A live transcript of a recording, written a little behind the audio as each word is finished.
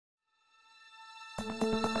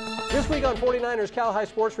This week on 49ers Cal High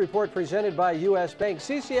Sports Report presented by U.S. Bank,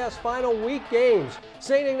 CCS final week games.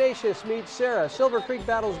 St. Ignatius meets Sarah, Silver Creek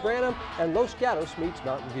battles Branham, and Los Gatos meets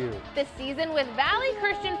Mountain View. The season with Valley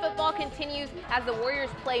Christian football continues as the Warriors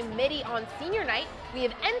play Mitty on senior night. We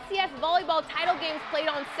have NCS volleyball title games played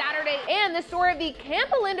on Saturday, and the story of the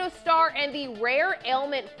Campolindo star and the rare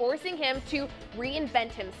ailment forcing him to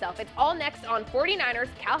reinvent himself. It's all next on 49ers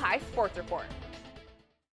Cal High Sports Report.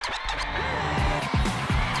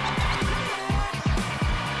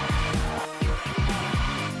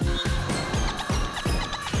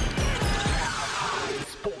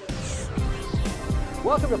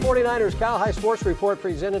 Welcome to 49ers Cal High Sports Report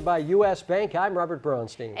presented by U.S. Bank. I'm Robert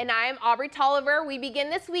Bronstein. And I'm Aubrey Tolliver. We begin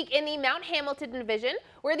this week in the Mount Hamilton division,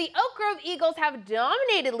 where the Oak Grove Eagles have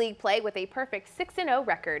dominated league play with a perfect 6-0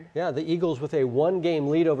 record. Yeah, the Eagles with a one-game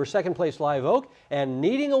lead over second-place Live Oak and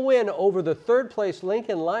needing a win over the third-place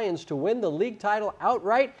Lincoln Lions to win the league title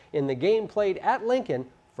outright in the game played at Lincoln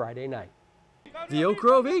Friday night. The Oak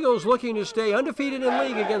Grove Eagles looking to stay undefeated in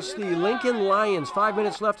league against the Lincoln Lions. 5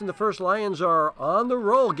 minutes left in the first. Lions are on the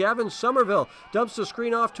roll. Gavin Somerville dumps the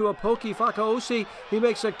screen off to Apoki Fakaosi. He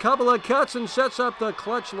makes a couple of cuts and sets up the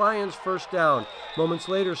clutch Lions first down. Moments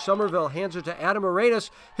later, Somerville hands it to Adam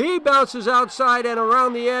Arenas. He bounces outside and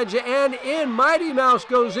around the edge and in. Mighty Mouse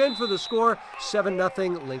goes in for the score.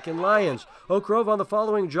 7-0 Lincoln Lions. Oak Grove on the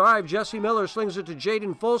following drive. Jesse Miller slings it to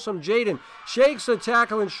Jaden Folsom. Jaden shakes the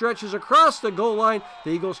tackle and stretches across the goal line.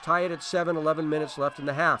 The Eagles tie it at 7, 11 minutes left in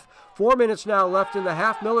the half. 4 minutes now left in the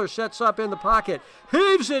half. Miller sets up in the pocket,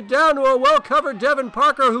 heaves it down to a well-covered Devin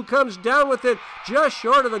Parker, who comes down with it just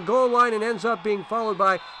short of the goal line and ends up being followed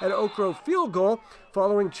by an Oak Grove field goal.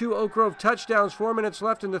 Following 2 Oak Grove touchdowns, 4 minutes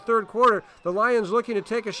left in the third quarter. The Lions looking to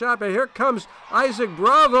take a shot, but here comes Isaac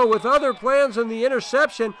Bravo with other plans and the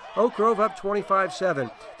interception. Oak Grove up 25-7.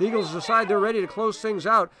 The Eagles decide they're ready to close things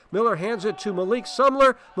out. Miller hands it to Malik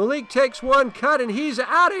Sumler. Malik takes one cut and he's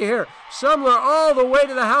out of here. Sumler all the way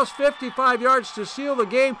to the house, 55 yards to seal the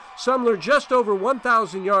game. Sumler just over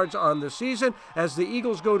 1,000 yards on the season as the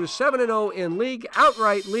Eagles go to 7-0 in league,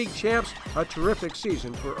 outright league champs. A terrific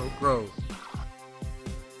season for Oak Grove.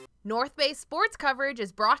 North Bay sports coverage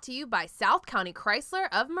is brought to you by South County Chrysler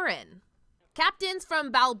of Marin. Captains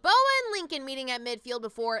from Balboa and Lincoln meeting at midfield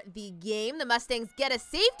before the game. The Mustangs get a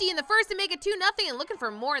safety in the first to make it 2-0 and looking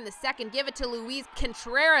for more in the second. Give it to Luis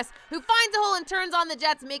Contreras, who finds a hole and turns on the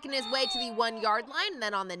Jets, making his way to the 1-yard line. And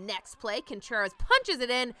then on the next play, Contreras punches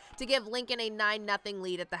it in to give Lincoln a 9-0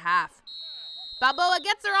 lead at the half. Balboa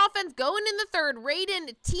gets their offense going in the third.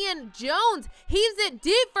 Raiden Tien Jones heaves it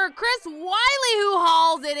deep for Chris Wiley, who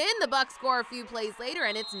hauls it in. The Bucks score a few plays later,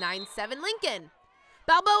 and it's 9-7 Lincoln.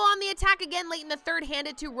 Balboa on the attack again late in the third,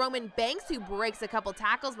 handed to Roman Banks, who breaks a couple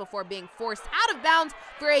tackles before being forced out of bounds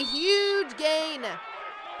for a huge gain.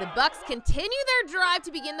 The Bucks continue their drive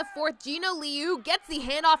to begin the fourth. Gino Liu gets the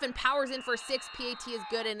handoff and powers in for 6. PAT is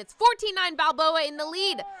good, and it's 14-9 Balboa in the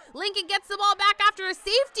lead. Lincoln gets the ball back after a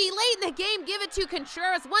safety late in the game. Give it to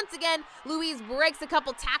Contreras once again. Luis breaks a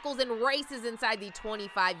couple tackles and races inside the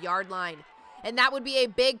 25-yard line. And that would be a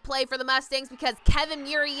big play for the Mustangs because Kevin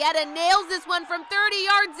Murrieta nails this one from 30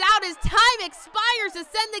 yards out as time expires to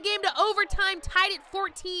send the game to overtime, tied at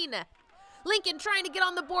 14. Lincoln trying to get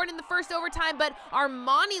on the board in the first overtime, but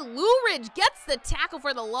Armani Luridge gets the tackle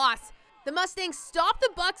for the loss. The Mustangs stop the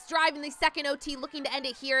Bucks drive in the second OT, looking to end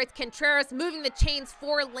it here. It's Contreras moving the chains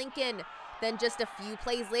for Lincoln. Then just a few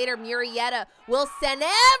plays later, Murrieta will send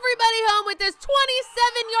everybody home with this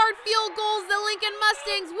 27-yard field goals. The Lincoln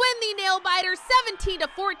Mustangs win the nail-biter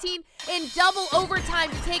 17-14 in double overtime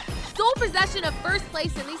to take sole possession of first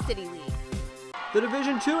place in the City League. The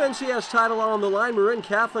Division II NCS title on the line, Marin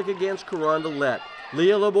Catholic against Carondelet.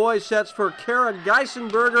 Leah LeBoy sets for Kara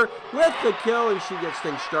Geisenberger with the kill, and she gets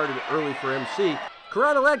things started early for MC.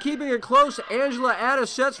 Carondelet keeping it close. Angela Addis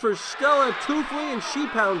sets for Stella Tufley, and she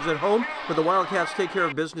pounds it home, but the Wildcats take care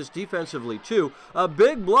of business defensively, too. A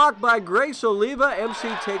big block by Grace Oliva. MC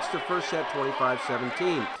takes the first set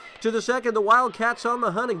 25-17. To the second, the Wildcats on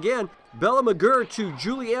the hunt again. Bella McGurr to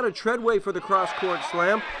Juliana Treadway for the cross-court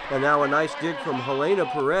slam. And now a nice dig from Helena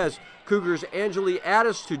Perez. Cougars Angeli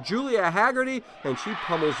Addis to Julia Haggerty, and she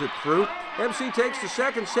pummels it through. MC takes the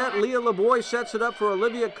second set. Leah LeBoy sets it up for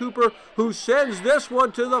Olivia Cooper, who sends this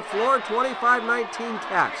one to the floor, 25-19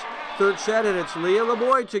 Cats. Third set, and it's Leah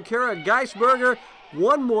LeBoy to Kara Geisberger.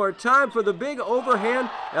 One more time for the big overhand.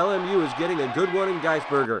 LMU is getting a good one in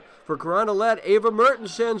Geisberger. For Carondelet, Ava Merton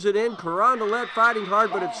sends it in. Carondelet fighting hard,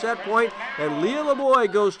 but at set point. And Leah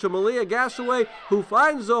LeBoy goes to Malia Gassaway, who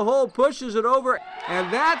finds the hole, pushes it over.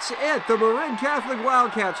 And that's it. The Marin Catholic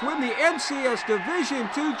Wildcats win the NCS Division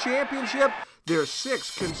II championship. their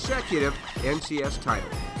 6th consecutive NCS title.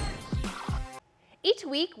 Each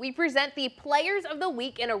week, we present the Players of the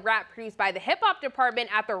Week in a wrap produced by the Hip Hop Department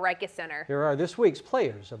at the Rikus Center. Here are this week's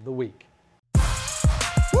Players of the Week.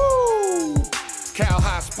 Woo! Cal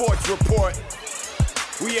High Sports Report.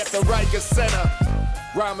 We at the Rikus Center.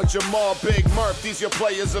 Rama Jamal, Big Murph, these your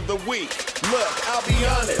Players of the Week. Look, I'll be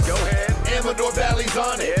honest. Go ahead. Amador Valley's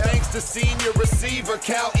on it. Yeah. Thanks to senior receiver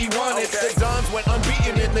Cal Ewanitz. Okay. The Dons went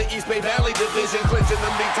unbeaten in the East Bay Valley Division, clinching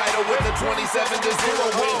the league title with a 27-0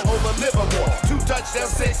 win over Livermore. 2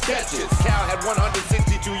 touchdowns, 6 catches. Cal had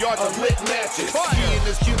 162 yards of lit matches. He and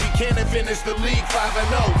his QB cannon finished the league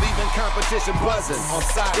 5-0, leaving competition buzzing on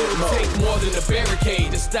side It'll mode. take more than a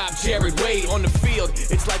barricade to stop Jared Wade on the field.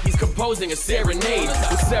 It's like he's composing a serenade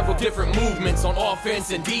with several different movements on offense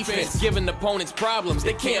and defense, giving opponents problems.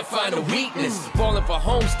 They can't find a weakness. Falling for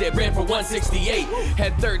Homestead, ran for 168,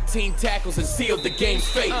 had 13 tackles and sealed the game's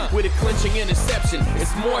fate with a clinching interception.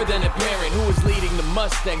 It's more than apparent who is leading the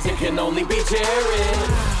Mustangs. It can only be Jared.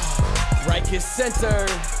 Rikus Center,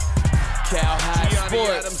 Cal High Gianni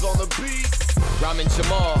Sports. Adams on the beat. Ramin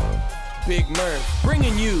Jamal, Big Murph,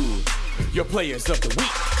 bringing you your Players of the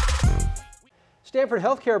Week. Stanford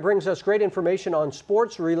Healthcare brings us great information on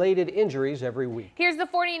sports-related injuries every week. Here's the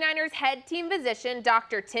 49ers head team physician,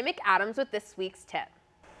 Dr. Tim McAdams, with this week's tip.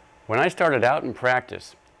 When I started out in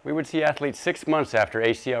practice, we would see athletes 6 months after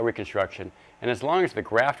ACL reconstruction, and as long as the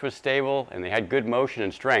graft was stable and they had good motion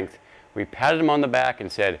and strength, we patted them on the back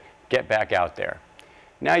and said, get back out there.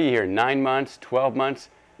 Now you hear 9 months, 12 months,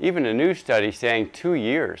 even a new study saying 2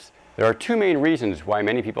 years. There are 2 main reasons why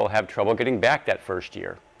many people have trouble getting back that first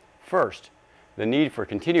year. First, the need for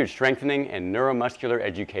continued strengthening and neuromuscular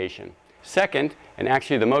education. Second, and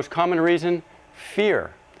actually the most common reason,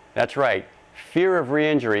 fear. That's right, fear of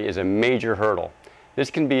re-injury is a major hurdle. This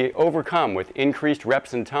can be overcome with increased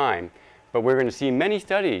reps and time, but we're going to see many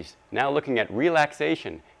studies now looking at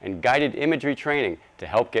relaxation and guided imagery training to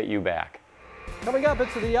help get you back. Coming up,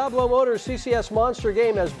 it's the Diablo Motors CCS Monster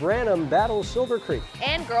Game as Branham battles Silver Creek.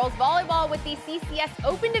 And girls volleyball with the CCS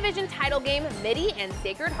Open Division title game, Mitty and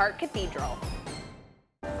Sacred Heart Cathedral.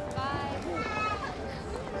 Bye.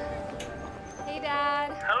 Hey,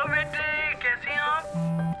 Dad. Hello, Mitty. कैसी हैं आप?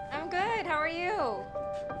 I'm good. How are you?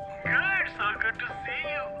 Good. So good to see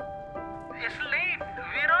you. It's late.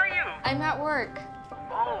 Where are you? I'm at work.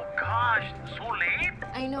 Oh gosh, so late.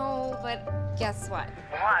 I know, but guess what?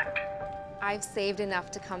 What? I've saved enough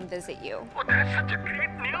to come visit you. Oh, that's such a great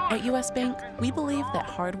news. At US Bank, we believe that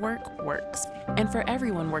hard work works. And for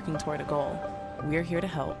everyone working toward a goal, we're here to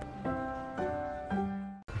help.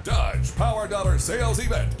 Dodge Power Dollar Sales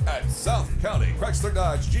Event at South County Chrysler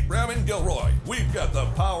Dodge Jeep Ram in Gilroy. We've got the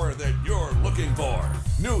power that you're looking for.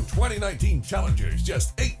 New 2019 Challengers,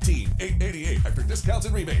 just $18,888 after discounts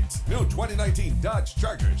and rebates. New 2019 Dodge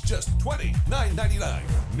Chargers, just $29,999.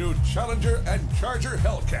 New Challenger and Charger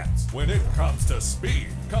Hellcats. When it comes to speed,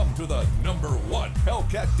 come to the #1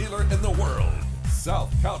 Hellcat dealer in the world.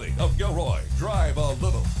 South County of Gilroy. Drive a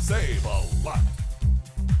little, save a lot.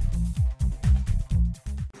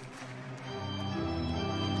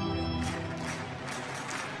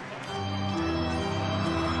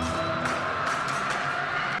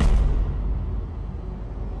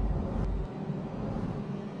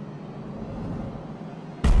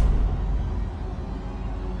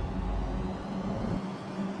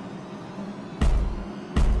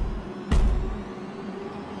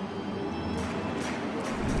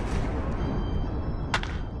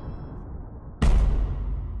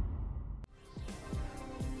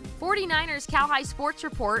 '49ers Cal High Sports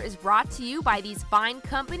Report is brought to you by these fine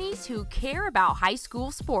companies who care about high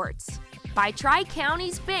school sports. By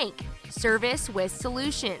Tri-Counties Bank, service with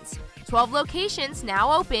solutions. 12 locations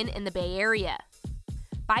now open in the Bay Area.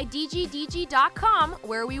 By DGDG.com,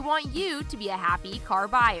 where we want you to be a happy car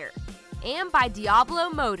buyer. And by Diablo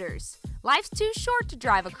Motors. Life's too short to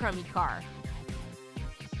drive a crummy car.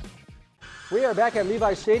 We are back at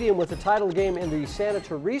Levi Stadium with the title game in the Santa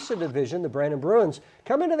Teresa division. The Branham Bruins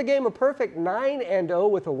come into the game a perfect 9-0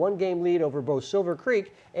 with a 1-game lead over both Silver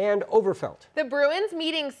Creek and Overfelt. The Bruins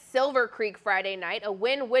meeting Silver Creek Friday night. A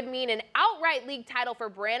win would mean an outright league title for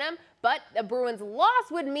Branham, but the Bruins'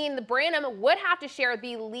 loss would mean the Branham would have to share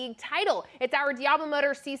the league title. It's our Diablo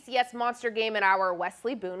Motors CCS Monster Game, and our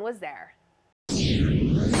Wesley Boone was there.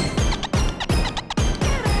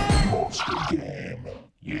 Monster Game,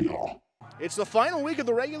 yeah. It's the final week of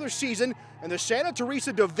the regular season, and the Santa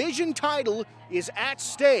Teresa division title is at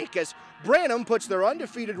stake as Branham puts their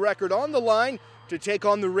undefeated record on the line to take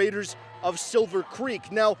on the Raiders of Silver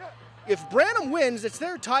Creek. Now, if Branham wins, it's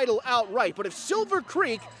their title outright, but if Silver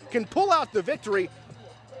Creek can pull out the victory,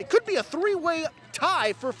 it could be a three-way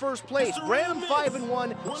tie for first place. Branham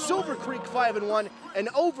 5-1, Silver Creek 5-1, and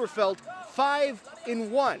Overfelt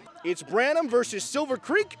 5-1. It's Branham versus Silver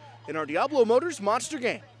Creek in our Diablo Motors Monster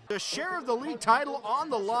Game. The share of the league title on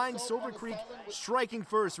the line. Silver Creek striking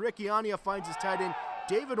first. Ricky Ania finds his tight end,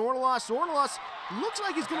 David Ornelas. Ornelas looks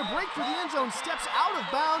like he's going to break for the end zone, steps out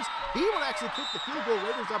of bounds. He would actually kick the field goal.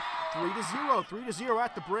 Raiders up 3-0. 3-0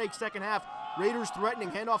 at the break. Second half, Raiders threatening.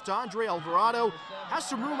 Handoff to Andre Alvarado. Has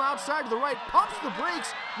some room outside to the right. Pumps the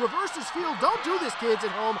brakes. Reverses field. Don't do this, kids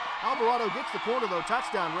at home. Alvarado gets the corner, though.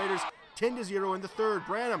 Touchdown, Raiders. 10-0 in the third.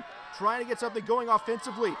 Branham trying to get something going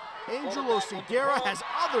offensively. Angelo Segura has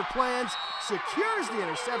other plans, secures the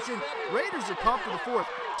interception. Raiders are pumped to the fourth.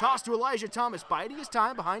 Toss to Elijah Thomas, biding his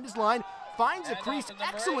time behind his line, finds a crease,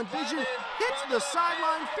 excellent vision, hits the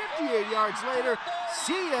sideline 58 yards later.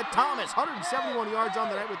 See ya, Thomas, 171 yards on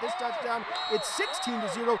the night with this touchdown. It's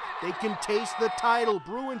 16-0. They can taste the title.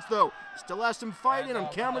 Bruins, though, still has some fight in them.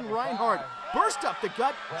 Cameron Reinhardt burst up the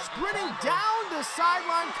gut, sprinting down the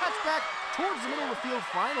sideline, cuts back towards the middle of the field,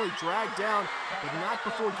 finally dragged down, but not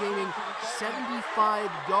before gaining 75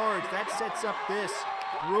 yards. That sets up this.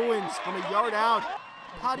 Bruins from a yard out.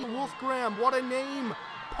 Potty Wolfgram, what a name.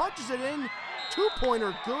 Punches it in,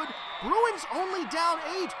 two-pointer good. Bruins only down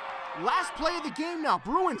 8. Last play of the game now.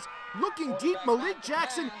 Bruins looking deep. Malik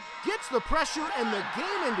Jackson gets the pressure and the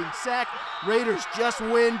game-ending sack. Raiders just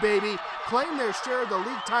win, baby. Claim their share of the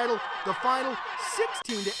league title. The final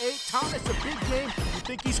 16-8. Thomas, a big game. You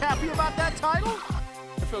think he's happy about that title?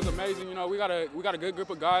 It feels amazing. You know, we got a good group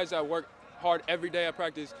of guys that work hard every day at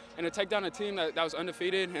practice, and to take down a team that was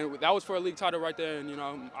undefeated, and that was for a league title right there. And you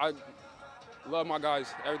know, I love my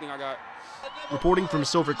guys, everything I got. Reporting from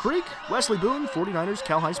Silver Creek, Wesley Boone, 49ers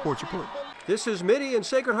Cal High Sports Report. This is Mitty and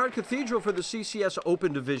Sacred Heart Cathedral for the CCS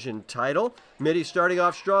Open Division title. Mitty starting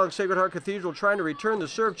off strong. Sacred Heart Cathedral trying to return the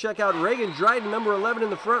serve. Check out Reagan Dryden, number 11 in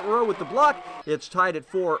the front row with the block. It's tied at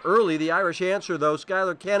 4 early. The Irish answer, though.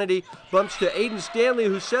 Skylar Kennedy bumps to Aiden Stanley,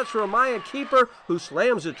 who sets for a Maya Keeper, who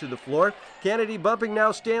slams it to the floor. Kennedy bumping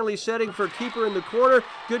now. Stanley setting for Keeper in the corner.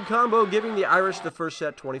 Good combo, giving the Irish the first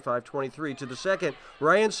set, 25-23 to the second.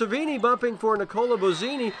 Ryan Savini bumping for Nicola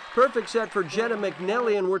Bozzini. Perfect set for Jenna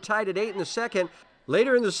McNelly, and we're tied at 8 in the second.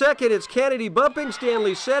 Later in the second, it's Kennedy bumping,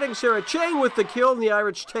 Stanley setting, Sarah Chang with the kill, and the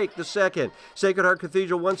Irish take the second. Sacred Heart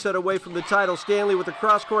Cathedral one set away from the title. Stanley with the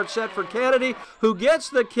cross-court set for Kennedy, who gets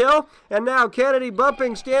the kill, and now Kennedy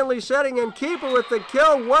bumping, Stanley setting, and Keeper with the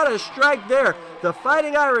kill. What a strike there. The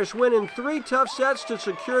Fighting Irish win in 3 tough sets to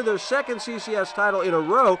secure their second CCS title in a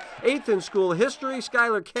row. 8th in school history.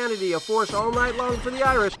 Skylar Kennedy, a force all night long for the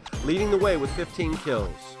Irish, leading the way with 15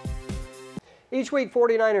 kills. Each week,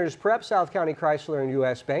 49ers Prep, South County Chrysler, and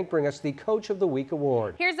U.S. Bank bring us the Coach of the Week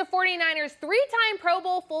award. Here's the 49ers 3-time Pro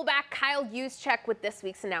Bowl fullback Kyle Juszczyk with this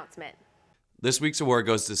week's announcement. This week's award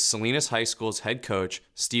goes to Salinas High School's head coach,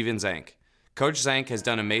 Steven Zank. Coach Zank has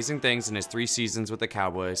done amazing things in his 3 seasons with the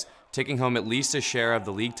Cowboys, taking home at least a share of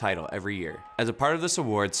the league title every year. As a part of this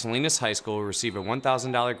award, Salinas High School will receive a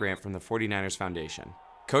 $1,000 grant from the 49ers Foundation.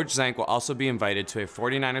 Coach Zank will also be invited to a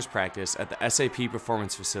 49ers practice at the SAP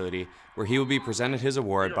Performance Facility, where he will be presented his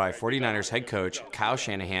award by 49ers head coach Kyle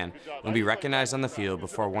Shanahan and will be recognized on the field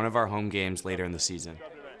before one of our home games later in the season.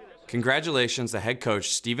 Congratulations to head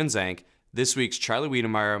coach Steven Zank, this week's Charlie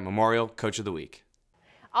Wiedemeyer Memorial Coach of the Week.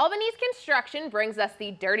 Albany's Construction brings us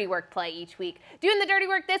the dirty work play each week. Doing the dirty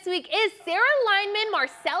work this week is Sarah lineman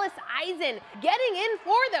Marcellus Eisen, getting in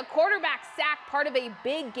for the quarterback sack, part of a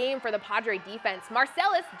big game for the Padre defense.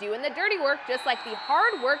 Marcellus doing the dirty work just like the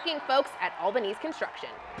hard-working folks at Albany's Construction.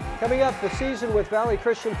 Coming up, the season with Valley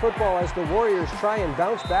Christian football as the Warriors try and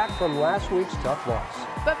bounce back from last week's tough loss.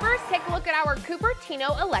 But first, take a look at our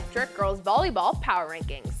Cupertino Electric girls volleyball power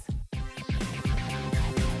rankings.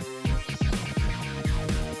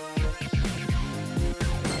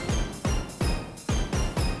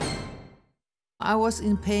 I was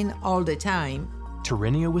in pain all the time.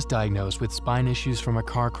 Terinia was diagnosed with spine issues from a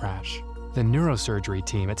car crash. The neurosurgery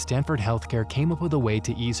team at Stanford Healthcare came up with a way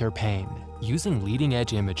to ease her pain. Using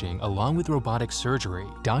leading-edge imaging along with robotic surgery,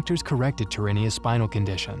 doctors corrected Terinia's spinal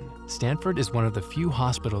condition. Stanford is one of the few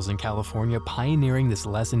hospitals in California pioneering this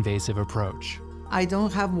less invasive approach. I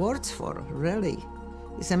don't have words for it, really.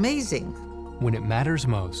 It's amazing. When it matters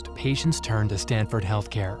most, patients turn to Stanford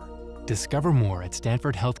Healthcare. Discover more at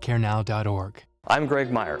stanfordhealthcarenow.org. I'm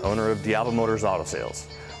Greg Meyer, owner of Diablo Motors Auto Sales.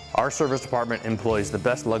 Our service department employs the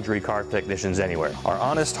best luxury car technicians anywhere. Our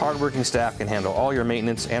honest, hardworking staff can handle all your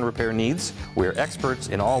maintenance and repair needs. We are experts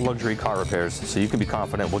in all luxury car repairs, so you can be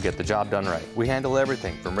confident we'll get the job done right. We handle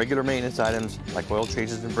everything from regular maintenance items like oil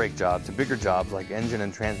changes and brake jobs to bigger jobs like engine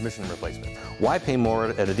and transmission replacement. Why pay more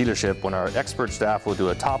at a dealership when our expert staff will do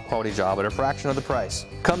a top quality job at a fraction of the price?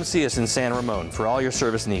 Come see us in San Ramon for all your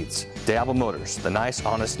service needs. Diablo Motors, the nice,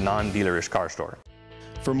 honest, non-dealerish car store.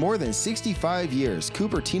 For more than 65 years,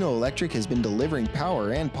 Cupertino Electric has been delivering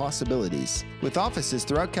power and possibilities. With offices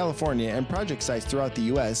throughout California and project sites throughout the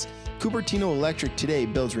U.S., Cupertino Electric today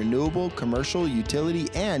builds renewable, commercial, utility,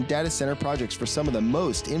 and data center projects for some of the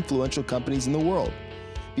most influential companies in the world.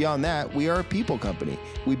 Beyond that, we are a people company.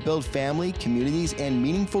 We build family, communities, and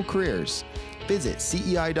meaningful careers. Visit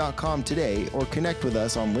CEI.com today or connect with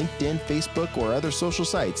us on LinkedIn, Facebook, or other social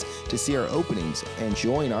sites to see our openings and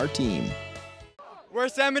join our team. We're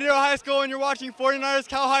San Benito High School and you're watching 49ers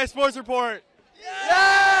Cal High Sports Report.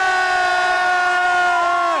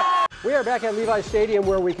 We are back at Levi Stadium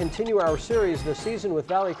where we continue our series this season with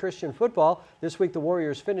Valley Christian football. This week the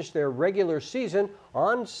Warriors finished their regular season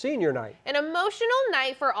on senior night. An emotional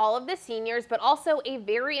night for all of the seniors, but also a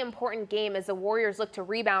very important game as the Warriors look to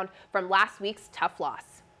rebound from last week's tough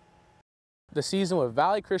loss. The season with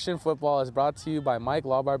Valley Christian football is brought to you by Mike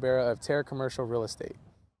LaBarbera of Terra Commercial Real Estate.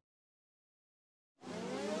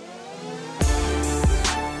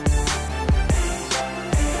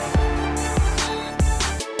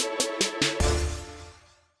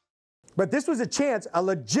 But this was a chance, a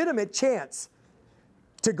legitimate chance,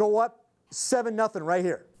 to go up 7-0 right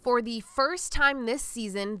here. For the first time this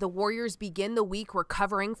season, the Warriors begin the week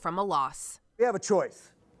recovering from a loss. We have a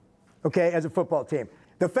choice, okay, as a football team.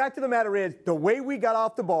 The fact of the matter is, the way we got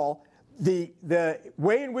off the ball, the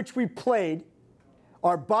way in which we played,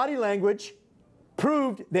 our body language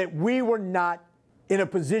proved that we were not in a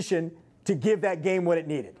position to give that game what it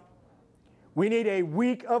needed. We need a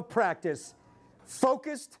week of practice,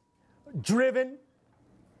 focused, driven,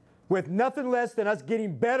 with nothing less than us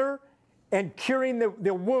getting better and curing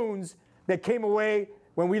the wounds that came away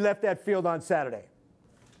when we left that field on Saturday.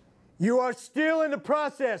 You are still in the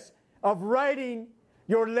process of writing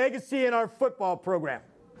your legacy in our football program.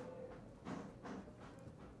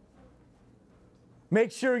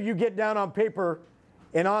 Make sure you get down on paper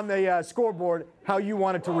and on the scoreboard how you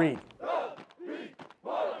want it to read.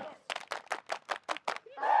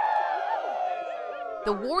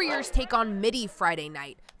 The Warriors take on Midi Friday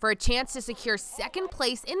night for a chance to secure second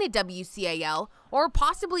place in the WCAL or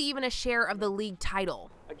possibly even a share of the league title.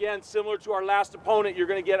 Again, similar to our last opponent, you're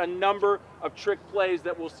going to get a number of trick plays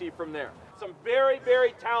that we'll see from there. Some very,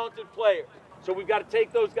 very talented players. So we've got to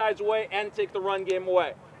take those guys away and take the run game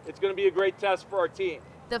away. It's going to be a great test for our team.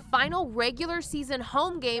 The final regular season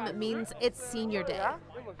home game means it's senior day.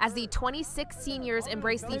 As the 26 seniors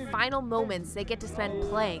embrace the final moments they get to spend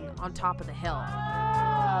playing on top of the hill.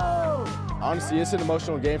 Honestly, it's an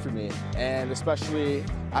emotional game for me, and especially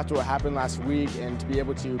after what happened last week, and to be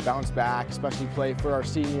able to bounce back, especially play for our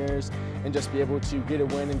seniors, and just be able to get a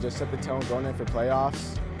win and just set the tone going in for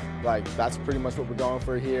playoffs. Like, that's pretty much what we're going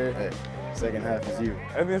for here. Hey, second half is you.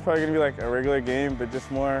 I think it's probably going to be like a regular game, but just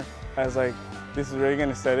more as like, this is really going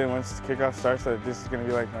to set in once kickoff starts, that this is going to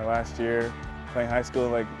be like my last year playing high school.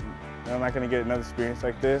 Like, I'm not going to get another experience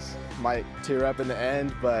like this. Might tear up in the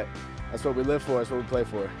end, but that's what we live for, that's what we play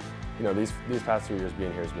for. You know, these past 3 years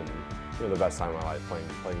being here has been the best time of my life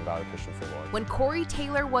playing Valley Christian football. When Corey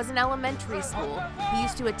Taylor was in elementary school, he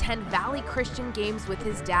used to attend Valley Christian games with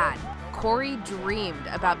his dad. Corey dreamed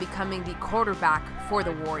about becoming the quarterback for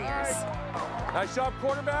the Warriors. Nice job,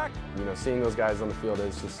 quarterback. You know, seeing those guys on the field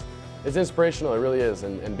is just, it's inspirational, it really is.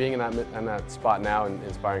 And being in that spot now and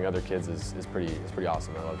inspiring other kids is pretty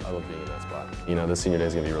awesome. I love being in that spot. You know, this senior day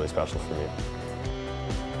is going to be really special for me.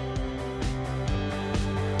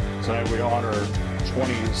 Tonight we honor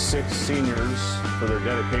 26 seniors for their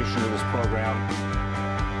dedication to this program.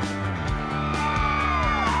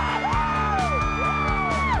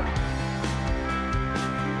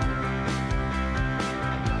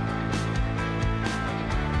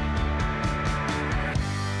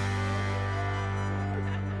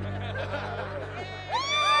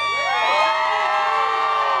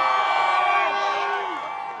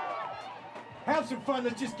 Have some fun,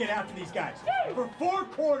 let's just get after these guys. For 4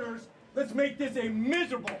 quarters, let's make this a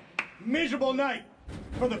miserable night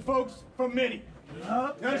for the folks from Midi.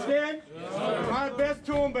 You understand? My best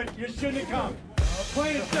to them, but you shouldn't have come.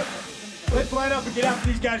 Plain and simple. Let's line up and get after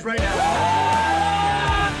these guys right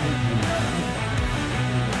now.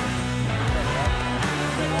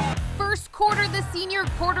 first quarter, the senior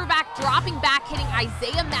quarterback dropping back, hitting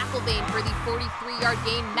Isaiah McElvain for the 43-yard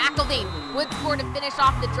gain. McElvain would score to finish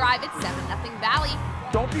off the drive. It's 7-0 Valley.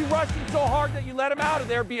 Don't be rushing so hard that you let him out of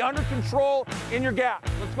there. Be under control in your gap.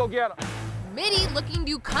 Let's go get him. Mitty looking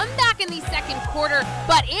to come back in the second quarter,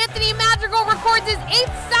 but Anthony Madrigal records his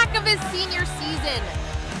 8th sack of his senior season.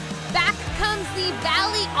 Back comes the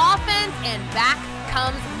Valley offense, and back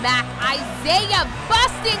comes Mac. Isaiah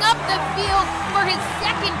busting up the field for his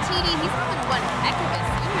second TD. He's having one heck of a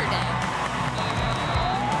senior day.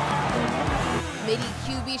 Mitty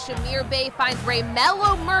QB Shamir Bey finds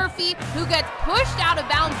Raymello Murphy, who gets pushed out of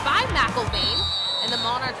bounds by McElvain. And the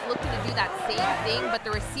Monarchs looking to do that same thing, but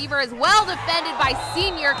the receiver is well defended by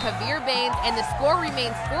senior Kavir Baines, and the score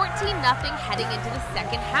remains 14-0 heading into the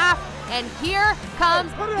second half. And here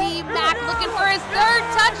comes the Mac looking for his 3rd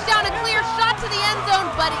touchdown, a clear shot to the end zone,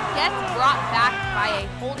 but it gets brought back by a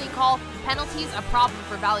holding call. Penalties a problem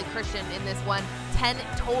for Valley Christian in this one, 10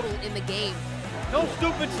 total in the game. No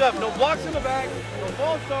stupid stuff. No blocks in the back. No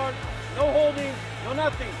false start. No holding. No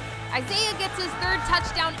nothing. Isaiah gets his 3rd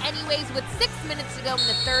touchdown anyways with 6 minutes to go in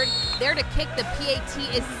the 3rd. There to kick the PAT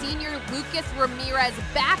is senior Lucas Ramirez,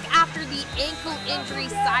 back after the ankle injury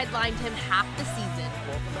sidelined him half the season.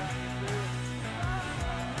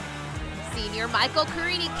 Senior Michael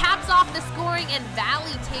Carini caps off the scoring, and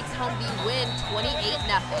Valley takes home the win 28-0.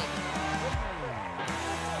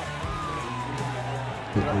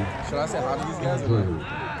 Should I say hi to these guys?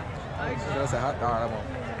 Should I say hi? All right, I won't.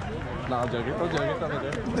 No, I'm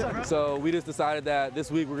joking. So we just decided that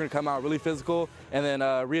this week we're going to come out really physical and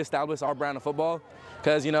then reestablish our brand of football.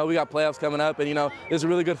 Because, you know, we got playoffs coming up, and, you know, this is a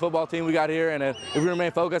really good football team we got here, and if we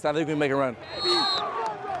remain focused, I think we can make a run.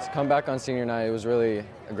 To come back on senior night, it was really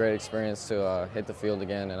a great experience to hit the field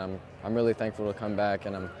again, and I'm really thankful to come back,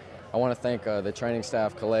 and I want to thank the training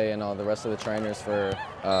staff, Calais, and all the rest of the trainers for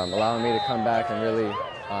allowing me to come back and really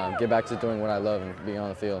get back to doing what I love and being on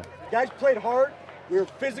the field. Guys played hard. We were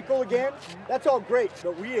physical again. That's all great,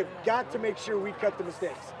 but we have got to make sure we cut the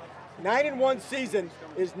mistakes. 9-1 season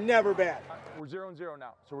is never bad. We're 0-0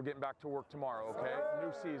 now, so we're getting back to work tomorrow, okay?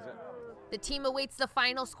 New season. The team awaits the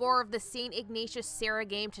final score of the St. Ignatius-Serra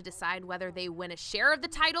game to decide whether they win a share of the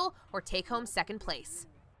title or take home 2nd place.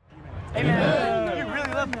 Amen. You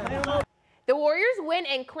really love me. The Warriors win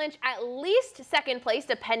and clinch at least 2nd place,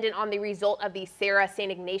 dependent on the result of the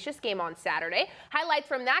Serra-St. Ignatius game on Saturday. Highlights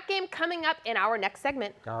from that game coming up in our next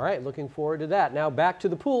segment. All right, looking forward to that. Now back to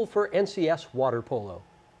the pool for NCS water polo.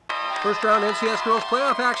 First round NCS girls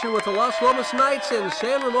playoff action with the Las Lomas Knights and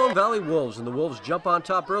San Ramon Valley Wolves. And the Wolves jump on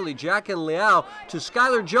top early. Jack and Liao to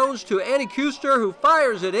Skylar Jones to Annie Kuster, who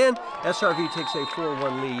fires it in. SRV takes a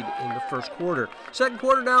 4-1 lead in the first quarter. Second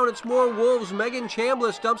quarter now, and it's more Wolves. Megan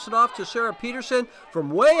Chambliss dumps it off to Sarah Peterson. From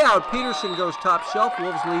way out, Peterson goes top shelf.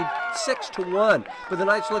 Wolves lead 6-1. But the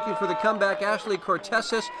Knights looking for the comeback. Ashley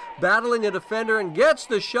Cortesis battling a defender and gets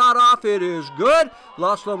the shot off. It is good.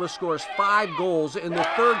 Las Lomas scores 5 goals in the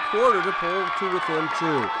third quarter to pull to within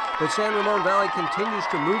 2. But San Ramon Valley continues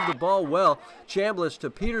to move the ball well. Chambliss to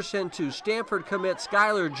Peterson to Stanford commit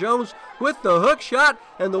Skylar Jones with the hook shot,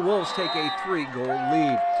 and the Wolves take a 3-goal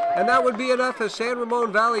lead. And that would be enough as San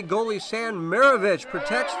Ramon Valley goalie San Marovich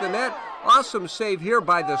protects the net. Awesome save here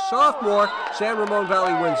by the sophomore. San Ramon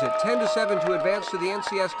Valley wins it 10-7 to advance to the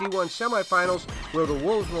NCS D1 semifinals, where the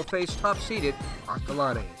Wolves will face top-seeded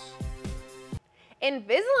Arcalanes.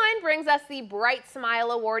 Invisalign brings us the Bright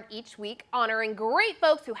Smile Award each week, honoring great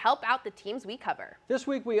folks who help out the teams we cover. This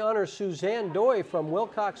week we honor Suzanne Doy from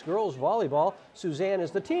Wilcox Girls Volleyball. Suzanne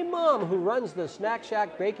is the team mom who runs the Snack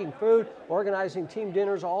Shack baking food, organizing team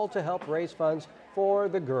dinners, all to help raise funds for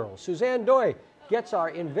the girls. Suzanne Doy gets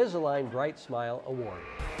our Invisalign Bright Smile Award.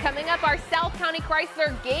 Coming up, our South County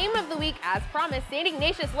Chrysler Game of the Week. As promised, St.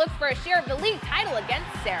 Ignatius looks for a share of the league title against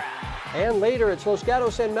Serra. And later, it's Los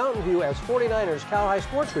Gatos and Mountain View as 49ers Cal High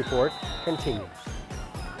Sports Report continues.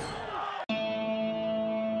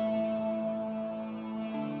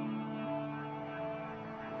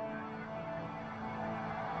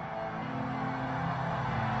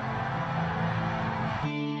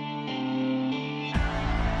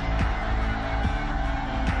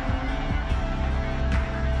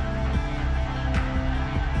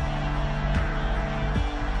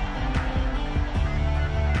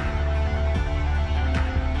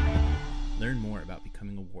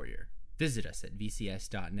 Visit us at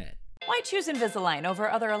vcs.net. Why choose Invisalign over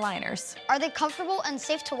other aligners? Are they comfortable and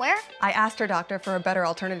safe to wear? I asked her doctor for a better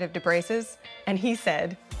alternative to braces, and he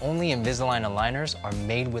said, only Invisalign aligners are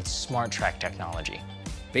made with SmartTrack technology.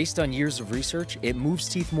 Based on years of research, it moves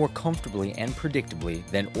teeth more comfortably and predictably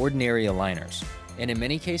than ordinary aligners. And in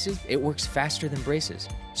many cases, it works faster than braces.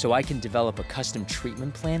 So I can develop a custom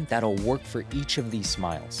treatment plan that'll work for each of these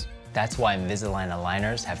smiles. That's why Invisalign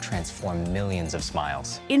aligners have transformed millions of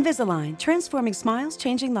smiles. Invisalign, transforming smiles,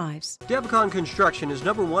 changing lives. Devcon Construction is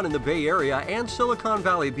 #1 in the Bay Area and Silicon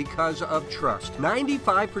Valley because of trust.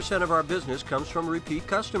 95% of our business comes from repeat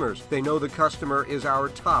customers. They know the customer is our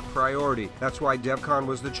top priority. That's why Devcon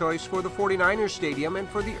was the choice for the 49ers Stadium and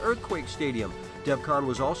for the Earthquake Stadium. Devcon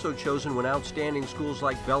was also chosen when outstanding schools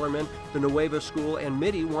like Bellarmine, the Nueva School, and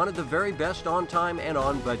Mitty wanted the very best on time and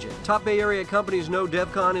on budget. Top Bay Area companies know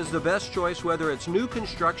Devcon is the best choice whether it's new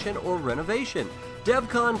construction or renovation.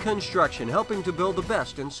 Devcon Construction, helping to build the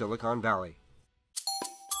best in Silicon Valley.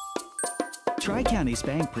 Tri-Counties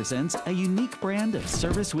Bank presents a unique brand of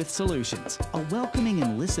service with solutions, a welcoming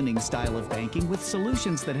and listening style of banking with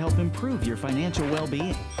solutions that help improve your financial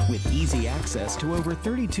well-being, with easy access to over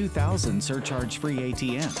 32,000 surcharge-free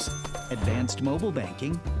ATMs, advanced mobile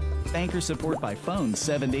banking, banker support by phone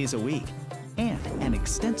 7 days a week, and an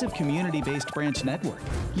extensive community-based branch network.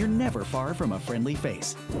 You're never far from a friendly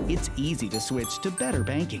face. It's easy to switch to better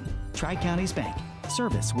banking. Tri-Counties Bank,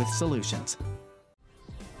 service with solutions.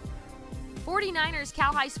 49ers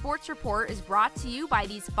Cal High Sports Report is brought to you by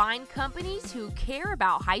these fine companies who care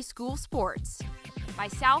about high school sports. By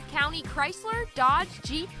South County Chrysler, Dodge,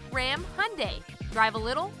 Jeep, Ram, Hyundai. Drive a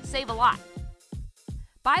little, save a lot.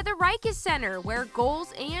 By the Rikes Center, where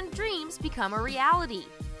goals and dreams become a reality.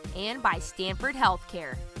 And by Stanford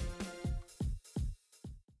Healthcare.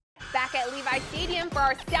 Back at Levi Stadium for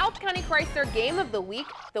our South County Chrysler Game of the Week,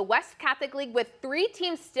 the West Catholic League, with 3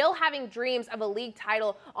 teams still having dreams of a league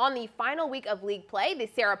title on the final week of league play. The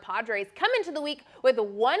Serra Padres come into the week with a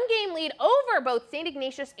 1-game lead over both St.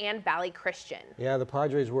 Ignatius and Valley Christian. Yeah, the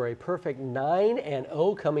Padres were a perfect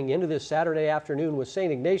 9-0 coming into this Saturday afternoon with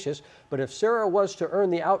St. Ignatius, but if Serra was to earn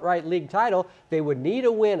the outright league title, they would need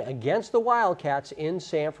a win against the Wildcats in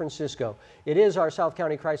San Francisco. It is our South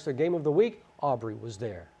County Chrysler Game of the Week. Aubrey was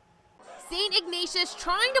there. St. Ignatius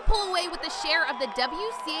trying to pull away with a share of the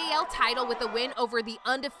WCAL title with a win over the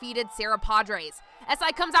undefeated Serra Padres.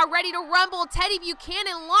 SI comes out ready to rumble. Teddy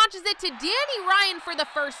Buchanan launches it to Danny Ryan for the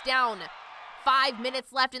first down. 5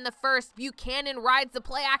 minutes left in the first. Buchanan rides the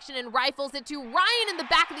play action and rifles it to Ryan in the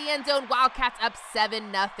back of the end zone. Wildcats up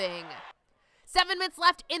 7-0. 7 minutes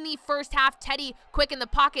left in the first half. Teddy, quick in the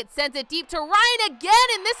pocket, sends it deep to Ryan again,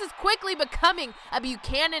 and this is quickly becoming a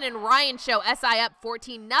Buchanan and Ryan show. SI up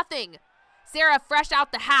 14-0. Serra fresh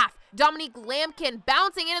out the half. Dominique Lampkin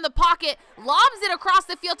bouncing in the pocket, lobs it across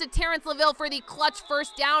the field to Terrence LaVille for the clutch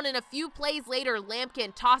first down, and a few plays later,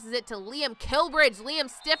 Lampkin tosses it to Liam Kilbridge. Liam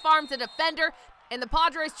stiff arms a defender, and the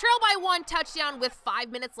Padres trail by 1 touchdown with 5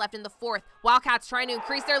 minutes left in the fourth. Wildcats trying to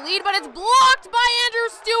increase their lead, but it's blocked by Andrew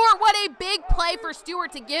Stewart. What a big play for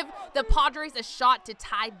Stewart to give the Padres a shot to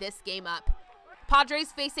tie this game up.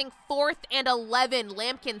 Padres facing 4th and 11.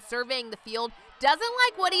 Lampkin surveying the field, doesn't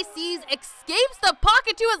like what he sees, escapes the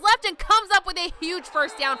pocket to his left, and comes up with a huge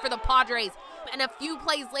first down for the Padres. And a few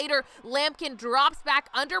plays later, Lampkin drops back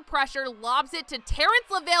under pressure, lobs it to Terrence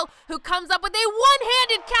LaVille, who comes up with a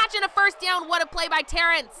one-handed catch and a first down. What a play by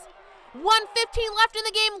Terrence. 1:15 left in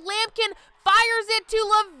the game. Lampkin fires it to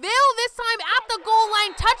LaVille, this time at the goal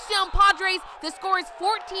line. Touchdown Padres. The score is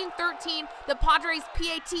 14-13. The Padres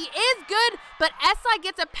PAT is good, but SI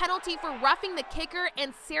gets a penalty for roughing the kicker,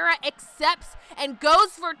 and Serra accepts and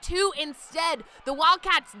goes for 2 instead. The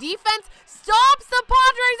Wildcats defense stops the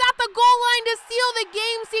Padres at the goal line to seal the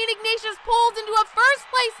game. St. Ignatius pulls into a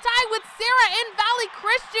first-place tie with Serra and Valley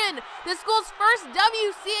Christian, the school's first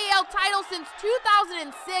WCAL title since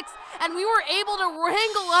 2006, and we were able to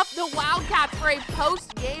wrangle up the Wildcats for a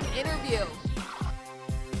post-game interview.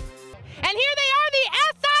 And here they are, the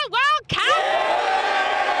SI Wildcats!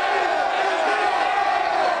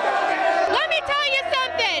 Let me tell you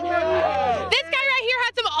something. This guy right here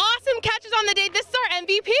had some awesome catches on the day. This is our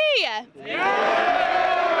MVP.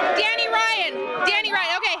 Danny Ryan.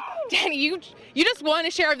 Okay, Danny, you just won a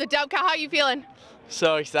share of the Dub Cow. How are you feeling?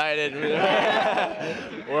 So excited.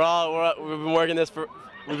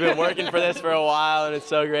 We've been working for this for a while, and it's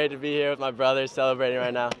so great to be here with my brothers celebrating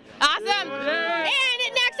right now. Awesome.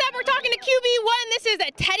 And next up, we're talking to QB1. This is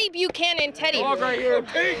Teddy Buchanan. Teddy. Right here.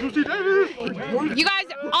 You guys,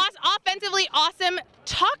 offensively awesome.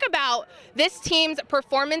 Talk about this team's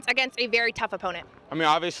performance against a very tough opponent. I mean,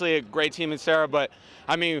 obviously a great team in Serra, but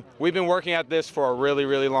I mean, we've been working at this for a really,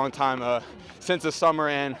 really long time since the summer,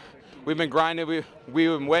 and we've been grinding. We've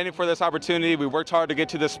been waiting for this opportunity. We worked hard to get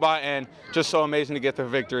to this spot, and just so amazing to get the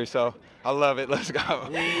victory. So I love it. Let's go.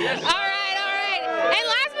 Yes. All right. And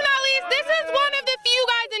last but not least, this is one of the few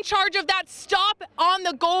guys in charge of that stop on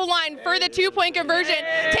the goal line for the 2-point conversion.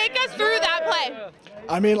 Take us through that play.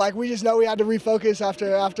 I mean, like, we just know we had to refocus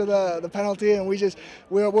after the penalty, and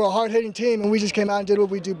we're a hard-hitting team, and we just came out and did what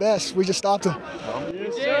we do best. We just stopped them.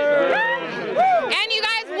 Yes, sir. And you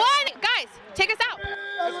guys won. Guys, take us out.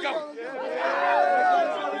 Let's go.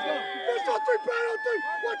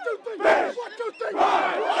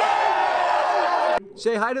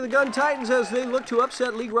 Say hi to the Gun Titans as they look to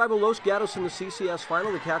upset league rival Los Gatos in the CCS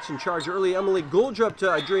final. The Cats in charge early. Emily Guldrup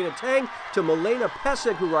to Adriana Tang to Milena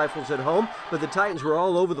Pesek, who rifles at home. But the Titans were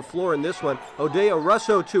all over the floor in this one. Odea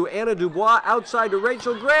Russo to Anna Dubois, outside to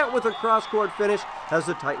Rachel Grant with a cross-court finish as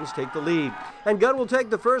the Titans take the lead. And Gun will take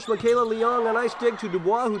the first. Michaela Leong, a nice dig to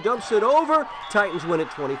Dubois, who dumps it over. Titans win it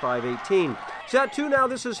 25-18. Set 2 now.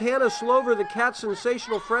 This is Hannah Slover, the Cats'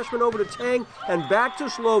 sensational freshman, over to Tang, and back to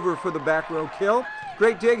Slover for the back row kill.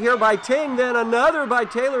 Great dig here by Ting, then another by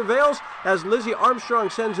Taylor Vales as Lizzie Armstrong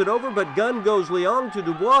sends it over, but Gun goes Leong to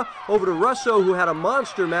Dubois, over to Russo, who had a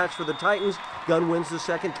monster match for the Titans. Gun wins the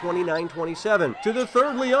second 29-27. To the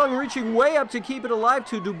third, Leong reaching way up to keep it alive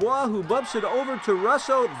to Dubois, who bumps it over to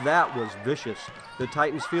Russo. That was vicious. The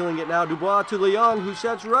Titans feeling it now. Dubois to Leong, who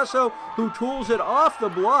sets Russo, who tools it off the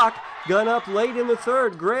block. Gun up late in the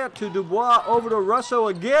third. Grant to Dubois, over to Russo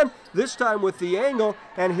again, this time with the angle,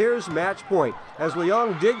 and here's match point. As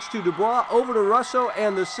Leong digs to Dubois, over to Russo,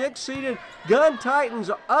 and the 6-seeded Gun Titans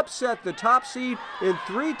upset the top seed in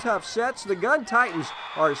 3 tough sets. The Gun Titans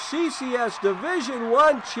are CCS Division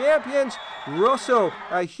I champions. Russo,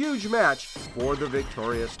 a huge match for the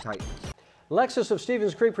victorious Titans. Lexus of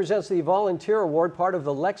Stevens Creek presents the Volunteer Award, part of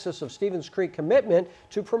the Lexus of Stevens Creek commitment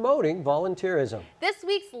to promoting volunteerism. This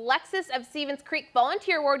week's Lexus of Stevens Creek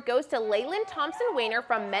Volunteer Award goes to Leyland Thompson-Wayner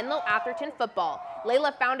from Menlo Atherton Football.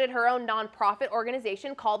 Layla founded her own nonprofit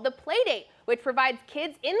organization called The Playdate, which provides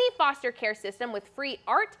kids in the foster care system with free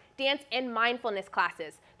art, dance, and mindfulness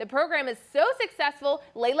classes. The program is so successful,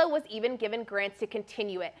 Layla was even given grants to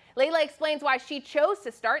continue it. Layla explains why she chose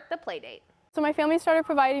to start The Playdate. So my family started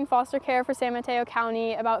providing foster care for San Mateo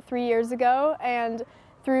County about 3 years ago, and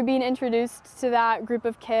through being introduced to that group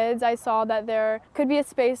of kids, I saw that there could be a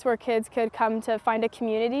space where kids could come to find a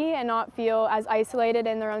community and not feel as isolated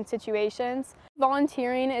in their own situations.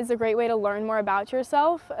 Volunteering is a great way to learn more about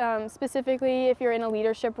yourself. Specifically, if you're in a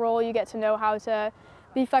leadership role, you get to know how to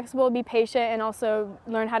be flexible, be patient, and also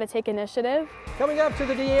learn how to take initiative. Coming up to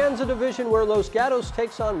the De Anza division, where Los Gatos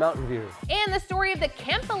takes on Mountain View. And the story of the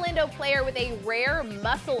Campolindo player with a rare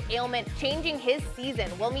muscle ailment changing his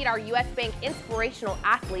season. We'll meet our U.S. Bank inspirational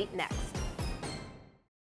athlete next.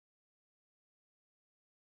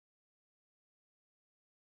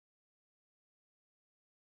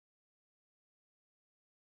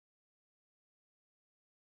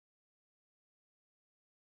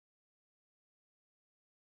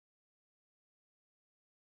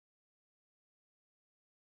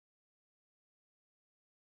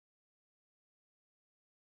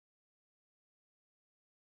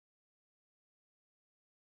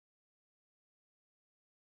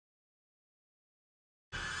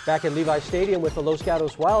 Back at Levi Stadium with the Los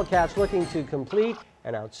Gatos Wildcats looking to complete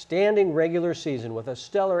an outstanding regular season with a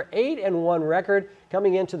stellar 8-1 record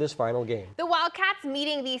coming into this final game. The Wildcats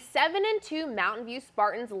meeting the 7-2 Mountain View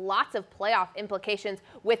Spartans. Lots of playoff implications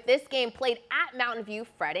with this game played at Mountain View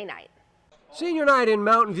Friday night. Senior night in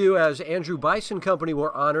Mountain View as Andrew Bison Company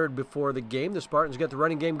were honored before the game. The Spartans get the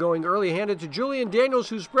running game going early, handed to Julian Daniels,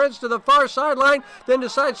 who sprints to the far sideline, then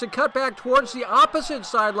decides to cut back towards the opposite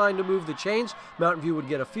sideline to move the chains. Mountain View would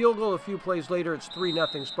get a field goal. A few plays later, it's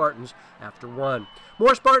 3-0 Spartans after 1.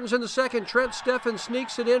 More Spartans in the second. Trent Steffen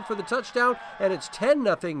sneaks it in for the touchdown, and it's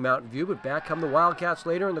 10-0 Mountain View, but back come the Wildcats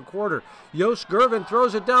later in the quarter. Yost Gervin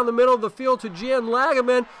throws it down the middle of the field to Gian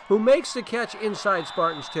Lagaman, who makes the catch inside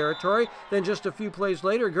Spartans territory. Then just a few plays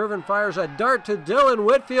later, Gervin fires a dart to Dylan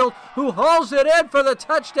Whitfield, who hauls it in for the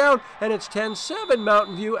touchdown, and it's 10-7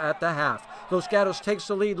 Mountain View at the half. Los Gatos takes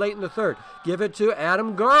the lead late in the third. Give it to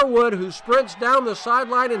Adam Garwood, who sprints down the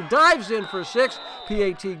sideline and dives in for 6.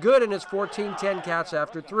 PAT good, and it's 14-10 Cats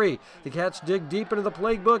after 3. The Cats dig deep into the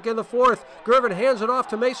playbook in the fourth. Gervin hands it off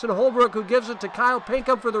to Mason Holbrook, who gives it to Kyle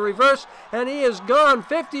Pinkham for the reverse, and he is gone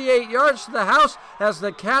 58 yards to the house as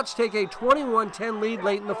the Cats take a 21-10 lead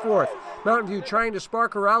late in the fourth. Mountain View trying to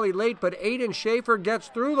spark a rally late, but Aiden Schaefer gets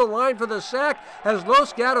through the line for the sack as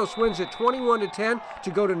Los Gatos wins it 21-10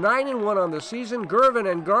 to go to 9-1 on the season.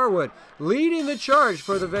 Gervin and Garwood leading the charge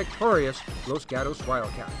for the victorious Los Gatos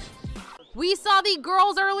Wildcats. We saw the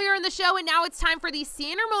girls earlier in the show, and now it's time for the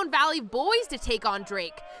San Ramon Valley boys to take on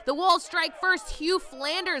Drake. The Wolves strike first. Hugh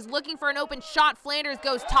Flanders looking for an open shot. Flanders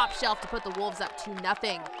goes top shelf to put the Wolves up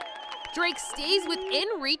 2-0. Drake stays within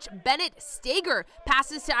reach. Bennett Stager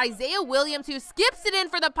passes to Isaiah Williams, who skips it in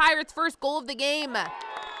for the Pirates' first goal of the game.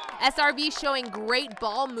 SRV showing great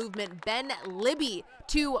ball movement. Ben Libby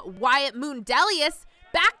to Wyatt Mundelius.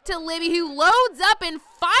 Back to Libby, who loads up and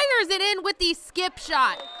fires it in with the skip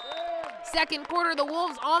shot. Second quarter, the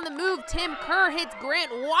Wolves on the move. Tim Kerr hits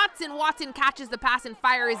Grant Watson. Watson catches the pass and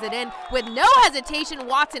fires it in. With no hesitation,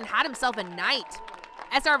 Watson had himself a night.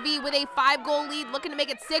 SRV with a 5-goal lead, looking to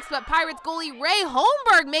make it 6, but Pirates goalie Ray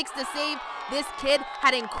Holmberg makes the save. This kid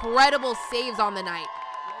had incredible saves on the night.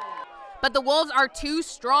 But the Wolves are too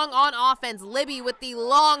strong on offense. Libby with the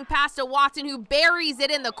long pass to Watson, who buries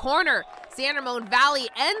it in the corner. San Ramon Valley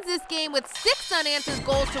ends this game with 6 unanswered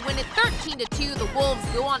goals to win it 13-2. The Wolves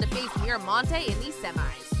go on to face Miramonte in the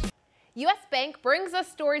semis. U.S. Bank brings us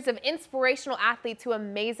stories of inspirational athletes who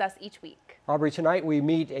amaze us each week. Aubrey, tonight we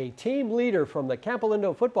meet a team leader from the Campo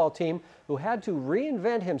Lindo football team who had to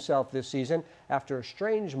reinvent himself this season after a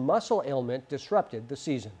strange muscle ailment disrupted the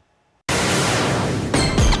season.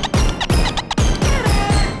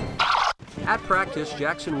 At practice,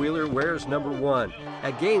 Jackson Wheeler wears number 1.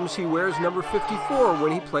 At games, he wears number 54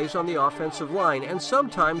 when he plays on the offensive line, and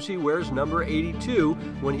sometimes he wears number 82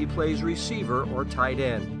 when he plays receiver or tight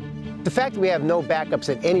end. The fact that we have no backups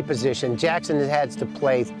at any position, Jackson has had to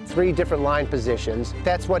play 3 different line positions.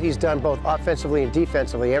 That's what he's done both offensively and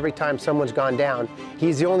defensively. Every time someone's gone down,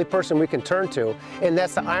 he's the only person we can turn to. And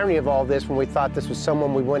that's the irony of all this when we thought this was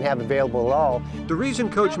someone we wouldn't have available at all. The reason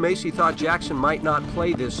Coach Macy thought Jackson might not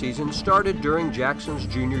play this season started during Jackson's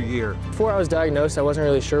junior year. Before I was diagnosed, I wasn't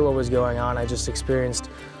really sure what was going on. I just experienced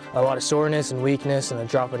a lot of soreness and weakness and a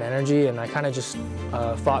drop in energy, and I kind of just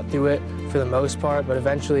fought through it for the most part, but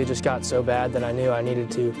eventually it just got so bad that I knew I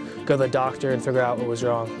needed to go to the doctor and figure out what was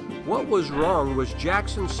wrong. What was wrong was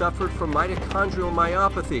Jackson suffered from mitochondrial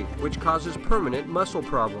myopathy, which causes permanent muscle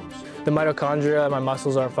problems. The mitochondria, my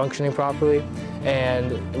muscles aren't functioning properly,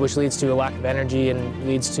 and which leads to a lack of energy and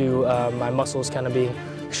leads to my muscles kind of being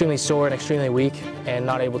extremely sore and extremely weak and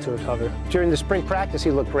not able to recover. During the spring practice,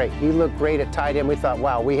 he looked great. He looked great at tight end. We thought,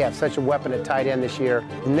 wow, we have such a weapon at tight end this year.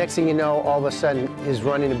 The next thing you know, all of a sudden, his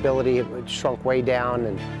running ability shrunk way down,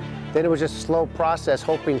 and then it was just a slow process,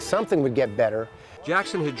 hoping something would get better.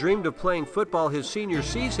 Jackson had dreamed of playing football his senior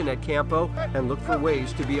season at Campo and looked for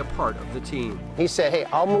ways to be a part of the team. He said, hey,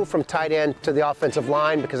 I'll move from tight end to the offensive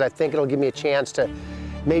line because I think it'll give me a chance to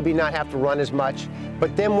maybe not have to run as much.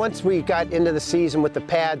 But then once we got into the season with the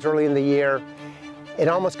pads early in the year, it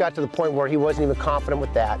almost got to the point where he wasn't even confident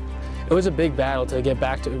with that. It was a big battle to get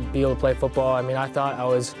back to be able to play football. I mean, I thought I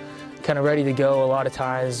was kind of ready to go a lot of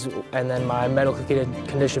times, and then my medical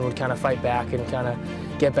condition would kind of fight back and kind of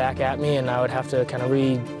get back at me, and I would have to kind of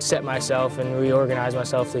reset myself and reorganize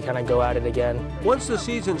myself to kind of go at it again. Once the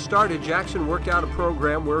season started, Jackson worked out a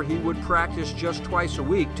program where he would practice just twice a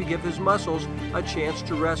week to give his muscles a chance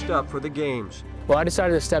to rest up for the games. Well, I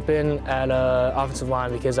decided to step in at offensive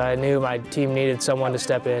line because I knew my team needed someone to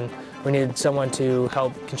step in. We needed someone to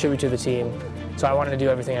help contribute to the team. So I wanted to do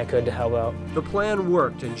everything I could to help out. The plan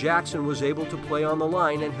worked, and Jackson was able to play on the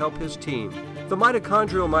line and help his team. The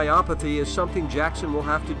mitochondrial myopathy is something Jackson will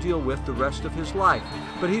have to deal with the rest of his life,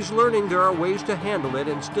 but he's learning there are ways to handle it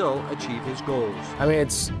and still achieve his goals. I mean,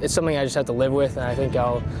 it's something I just have to live with, and I think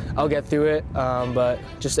I'll get through it, but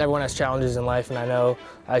just everyone has challenges in life, and I know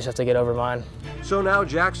I just have to get over mine. So now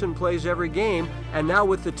Jackson plays every game, and now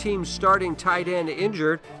with the team's starting tight end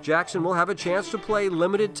injured, Jackson will have a chance to play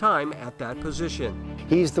limited time at that position.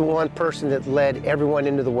 He's the one person that led everyone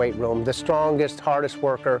into the weight room, the strongest, hardest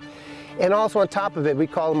worker. And also on top of it, we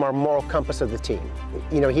call him our moral compass of the team.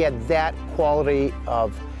 You know, he had that quality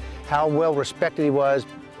of how well respected he was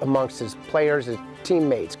amongst his players, his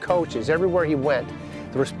teammates, coaches, everywhere he went.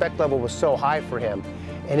 The respect level was so high for him.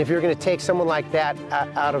 And if you're going to take someone like that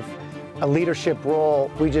out of a leadership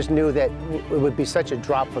role, we just knew that it would be such a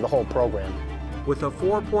drop for the whole program. With a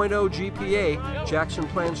 4.0 GPA, Jackson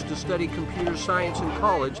plans to study computer science in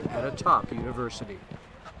college at a top university.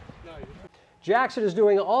 Jackson is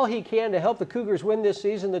doing all he can to help the Cougars win this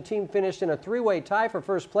season. The team finished in a 3-way tie for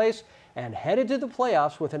first place and headed to the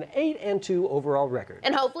playoffs with an 8-2 overall record.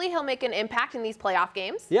 And hopefully he'll make an impact in these playoff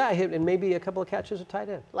games. Yeah, and maybe a couple of catches at tight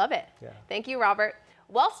end. Love it. Yeah. Thank you, Robert.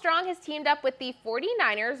 Well Strong has teamed up with the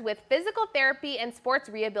 49ers with physical therapy and sports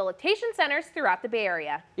rehabilitation centers throughout the Bay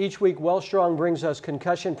Area. Each week, Well Strong brings us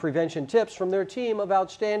concussion prevention tips from their team of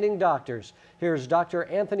outstanding doctors. Here's Dr.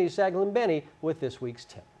 Anthony Saglimbeni with this week's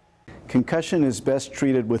tip. Concussion is best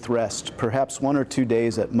treated with rest, perhaps 1 or 2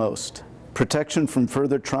 days at most. Protection from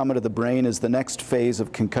further trauma to the brain is the next phase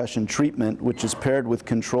of concussion treatment, which is paired with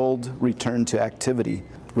controlled return to activity.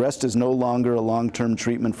 Rest is no longer a long-term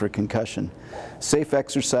treatment for concussion. Safe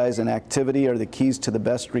exercise and activity are the keys to the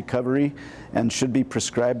best recovery and should be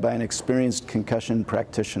prescribed by an experienced concussion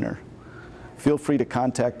practitioner. Feel free to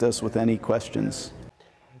contact us with any questions.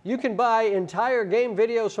 You can buy entire game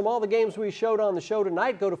videos from all the games we showed on the show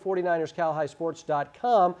tonight. Go to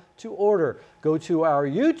 49erscalhighsports.com to order. Go to our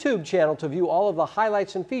YouTube channel to view all of the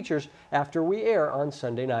highlights and features after we air on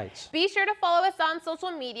Sunday nights. Be sure to follow us on social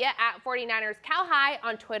media at 49ers Cal High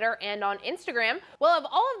on Twitter and on Instagram. We'll have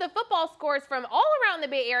all of the football scores from all around the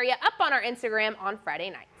Bay Area up on our Instagram on Friday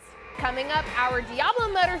nights. Coming up, our Diablo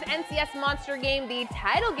Motors NCS Monster Game, the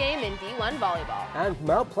title game in D1 volleyball. And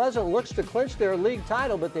Mount Pleasant looks to clinch their league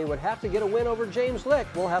title, but they would have to get a win over James Lick.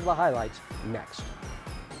 We'll have the highlights next.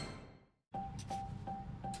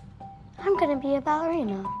 I'm gonna be a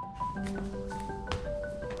ballerina.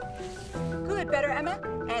 Good, better, Emma.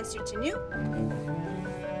 Answer to new.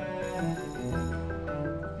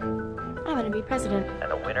 I'm gonna be president. And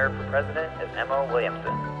the winner for president is Emma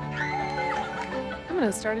Williamson. I'm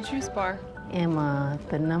gonna start a juice bar. Emma,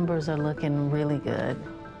 the numbers are looking really good.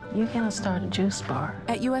 You're gonna start a juice bar.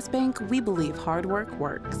 At US Bank, we believe hard work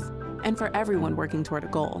works. And for everyone working toward a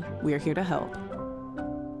goal, we are here to help.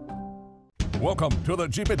 Welcome to the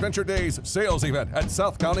Jeep Adventure Days sales event at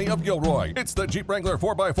South County of Gilroy. It's the Jeep Wrangler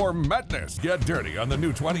 4x4 Madness. Get dirty on the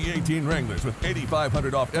new 2018 Wranglers with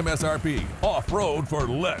 $8,500 off MSRP. Off-road for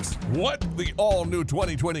less. What? The all-new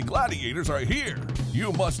 2020 Gladiators are here.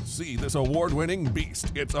 You must see this award-winning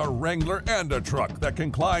beast. It's a Wrangler and a truck that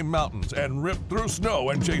can climb mountains and rip through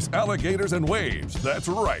snow and chase alligators and waves. That's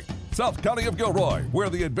right. South County of Gilroy,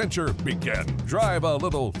 where the adventure begins. Drive a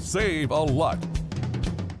little, save a lot.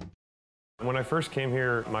 When I first came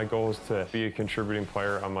here, my goal was to be a contributing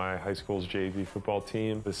player on my high school's JV football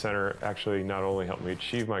team. The center actually not only helped me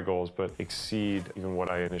achieve my goals, but exceed even what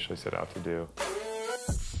I initially set out to do.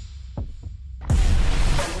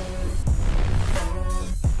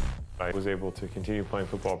 I was able to continue playing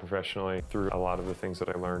football professionally through a lot of the things that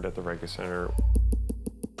I learned at the Rega Center.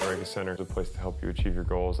 The Rega Center is a place to help you achieve your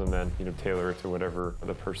goals and then, tailor it to whatever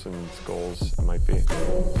the person's goals might be.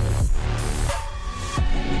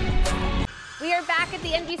 We are back at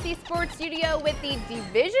the NBC Sports Studio with the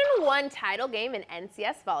Division I title game in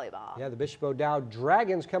NCS volleyball. Yeah, the Bishop O'Dowd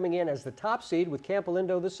Dragons coming in as the top seed with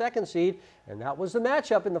Campolindo the second seed. And that was the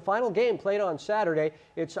matchup in the final game played on Saturday.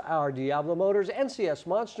 It's our Diablo Motors NCS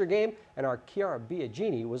Monster Game, and our Chiara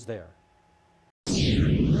Biagini was there.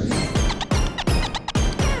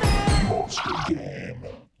 Monster Game,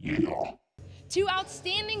 yeah. Two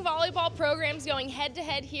outstanding volleyball programs going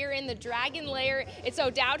head-to-head here in the Dragon Lair. It's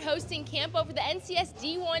O'Dowd hosting Campo for the NCS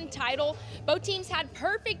D1 title. Both teams had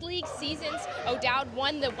perfect league seasons. O'Dowd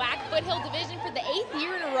won the WAC Foothill Division for the 8th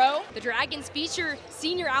year in a row. The Dragons feature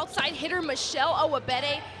senior outside hitter Michelle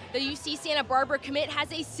Owabede. The UC Santa Barbara commit has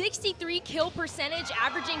a 63 kill percentage,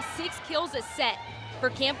 averaging 6 kills a set. For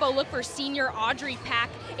Campo, look for senior Audrey Pack,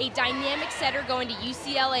 a dynamic setter going to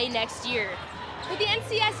UCLA next year. With the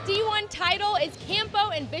NCS D1 title, it's Campo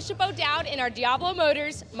and Bishop O'Dowd in our Diablo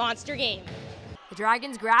Motors Monster Game. The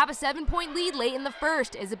Dragons grab a 7-point lead late in the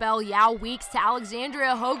first. Isabel Yao weaks to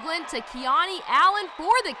Alexandria Hoagland to Kiani Allen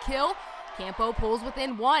for the kill. Campo pulls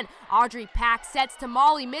within 1. Audrey Pack sets to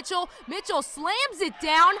Molly Mitchell. Mitchell slams it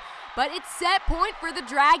down, but it's set point for the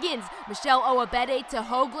Dragons. Michelle Owabede to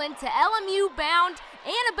Hoagland to LMU bound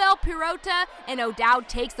Annabelle Pirota, and O'Dowd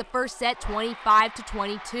takes the first set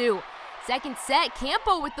 25-22. Second set,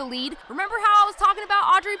 Campo with the lead. Remember how I was talking about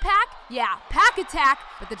Audrey Pack? Yeah, Pack attack,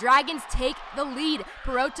 but the Dragons take the lead.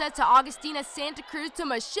 Pirota to Augustina Santa Cruz to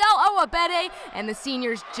Michelle Owabede, and the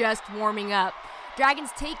seniors just warming up.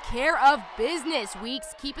 Dragons take care of business.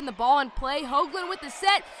 Weeks keeping the ball in play. Hoagland with the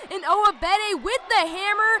set, and Owabede with the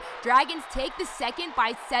hammer. Dragons take the second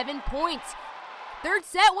by 7 points. Third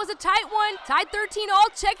set was a tight one, tied 13 all.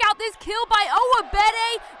 Check out this kill by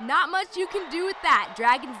Owabede. Not much you can do with that.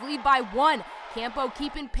 Dragons lead by 1. Campo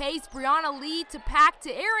keeping pace. Brianna Lee to Pack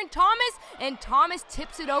to Aaron Thomas, and Thomas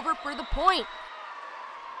tips it over for the point.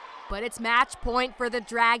 But it's match point for the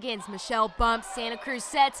Dragons. Michelle bumps, Santa Cruz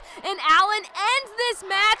sets, and Allen ends this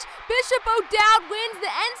match. Bishop O'Dowd wins the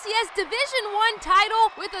NCS Division I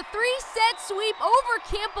title with a 3-set sweep over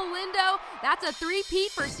Campolindo. That's a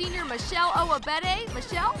three-peat for senior Michelle Owabede.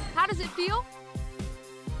 Michelle, how does it feel?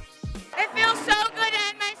 It feels so good to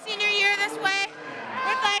end my senior year this way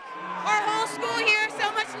with our whole school here. So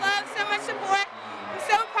much love, so much support. I'm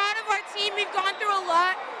so proud of our team. We've gone through a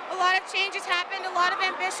lot. A lot of changes happened, a lot of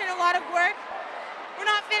ambition, a lot of work. We're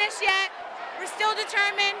not finished yet. We're still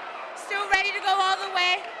determined, still ready to go all the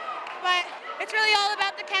way. But it's really all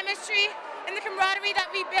about the chemistry and the camaraderie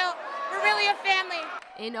that we built. We're really a family.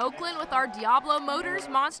 In Oakland with our Diablo Motors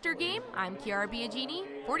Monster game, I'm Chiara Biagini,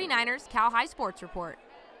 49ers Cal High Sports Report.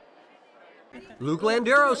 Luke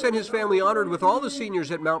Landeros and his family honored with all the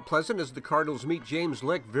seniors at Mount Pleasant as the Cardinals meet James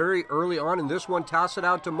Lick very early on in this one. Toss it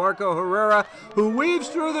out to Marco Herrera, who weaves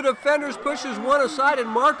through the defenders, pushes one aside, and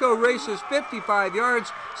Marco races 55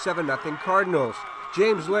 yards, 7-0 Cardinals.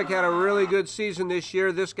 James Lick had a really good season this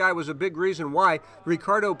year. This guy was a big reason why.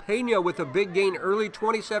 Ricardo Pena with a big gain early,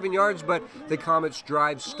 27 yards, but the Comets'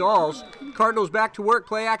 drive stalls. Cardinals back to work,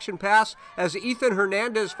 play action pass as Ethan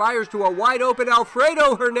Hernandez fires to a wide open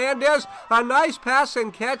Alfredo Hernandez. A nice pass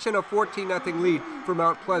and catch and a 14-0 lead for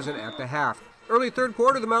Mount Pleasant at the half. Early third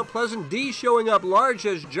quarter, the Mount Pleasant D showing up large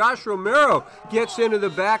as Josh Romero gets into the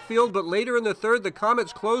backfield, but later in the third, the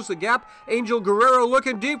Comets close the gap. Angel Guerrero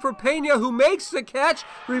looking deep for Pena, who makes the catch,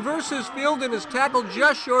 reverses field, and is tackled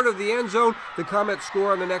just short of the end zone. The Comets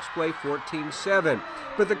score on the next play, 14-7.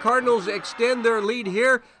 But the Cardinals extend their lead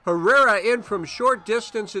here. Herrera in from short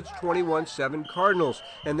distance. It's 21-7 Cardinals.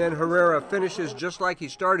 And then Herrera finishes just like he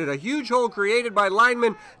started. A huge hole created by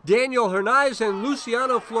lineman Daniel Hernandez and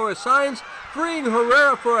Luciano Flores-Saenz, freeing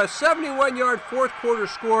Herrera for a 71-yard fourth quarter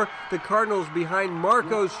score. The Cardinals, behind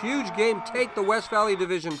Marco's huge game, take the West Valley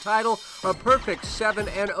Division title, a perfect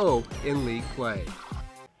 7-0 in league play.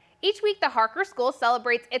 Each week, the Harker School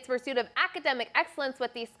celebrates its pursuit of academic excellence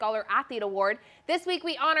with the Scholar Athlete Award. This week,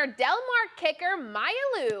 we honor Del Mar kicker Maya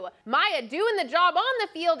Liu. Maya doing the job on the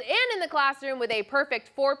field and in the classroom with a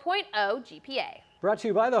perfect 4.0 GPA. Brought to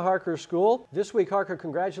you by the Harker School. This week, Harker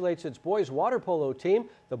congratulates its boys water polo team.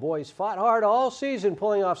 The boys fought hard all season,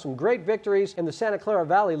 pulling off some great victories in the Santa Clara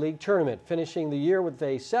Valley League tournament, finishing the year with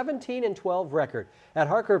a 17-12 record. At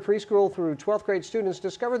Harker, preschool through 12th grade students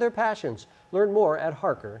discover their passions. Learn more at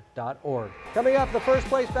harker.org. Coming up, the first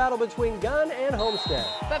place battle between Gunn and Homestead.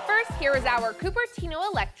 But first, here is our Cupertino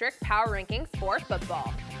Electric Power Rankings for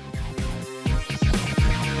football.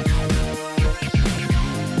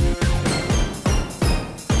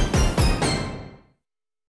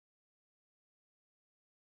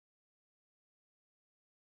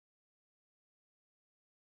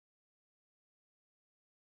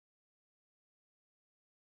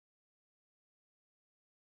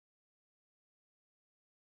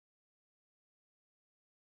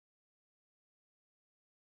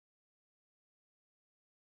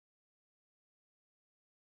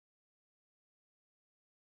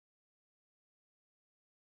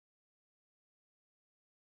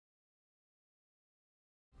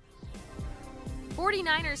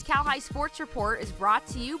 '49ers Cal High Sports Report is brought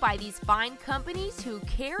to you by these fine companies who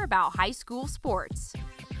care about high school sports.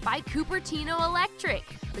 By Cupertino Electric,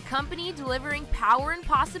 the company delivering power and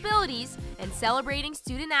possibilities and celebrating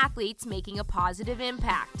student athletes making a positive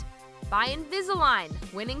impact. By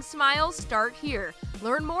Invisalign, winning smiles start here.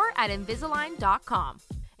 Learn more at Invisalign.com.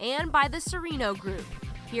 And by the Serino Group,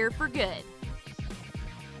 here for good.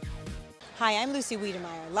 Hi, I'm Lucy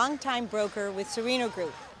Wiedemeyer, longtime broker with Serino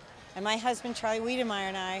Group. And my husband, Charlie Wiedemeyer,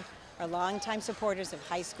 and I are longtime supporters of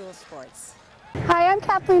high school sports. Hi, I'm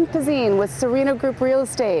Kathleen Pazine with Serino Group Real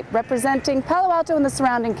Estate, representing Palo Alto and the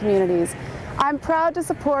surrounding communities. I'm proud to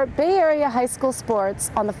support Bay Area high school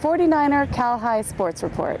sports on the 49er Cal High Sports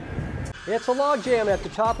Report. It's a logjam at the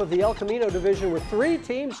top of the El Camino division with 3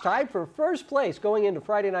 teams tied for first place going into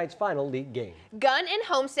Friday night's final league game. Gunn and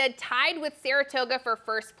Homestead tied with Saratoga for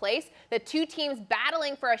first place, the 2 teams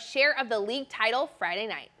battling for a share of the league title Friday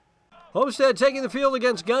night. Homestead taking the field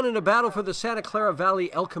against Gunn in a battle for the Santa Clara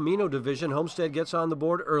Valley El Camino division. Homestead gets on the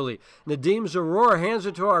board early. Nadeem Zaror hands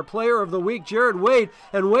it to our player of the week, Jared Wade,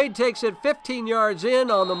 and Wade takes it 15 yards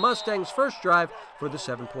in on the Mustangs' first drive for the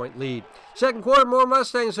 7-point lead. Second quarter, more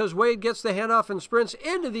Mustangs as Wade gets the handoff and sprints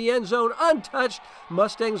into the end zone untouched.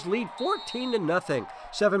 Mustangs lead 14-0.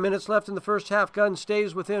 7 minutes left in the first half. Gunn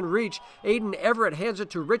stays within reach. Aiden Everett hands it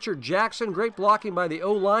to Richard Jackson. Great blocking by the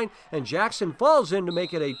O-line, and Jackson falls in to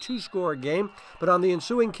make it a 2-score game. But on the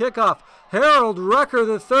ensuing kickoff, Harold Rucker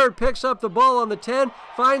III picks up the ball on the 10,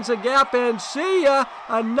 finds a gap, and see ya!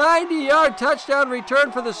 A 90-yard touchdown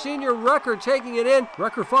return for the senior Rucker taking it in.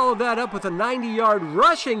 Rucker followed that up with a 90-yard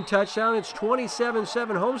rushing touchdown. It's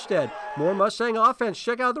 27-7 Homestead. More Mustang offense.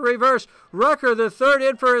 Check out the reverse. Rucker III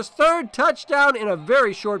in for his 3rd touchdown in a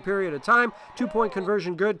very short period of time. 2-point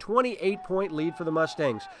conversion good. 28-point lead for the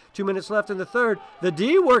Mustangs. 2 minutes left in the third. The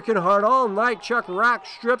D working hard all night. Chuck Rack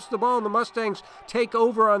strips the ball and the Mustangs take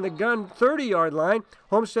over on the Gunn 30-yard line.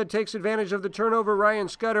 Homestead takes advantage of the turnover. Ryan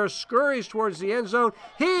Scudder scurries towards the end zone.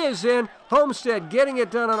 He is in. Homestead getting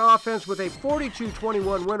it done on offense with a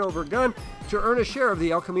 42-21 win over Gunn to earn a share of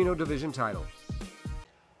the El Camino division title.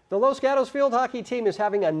 The Los Gatos field hockey team is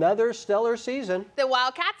having another stellar season. The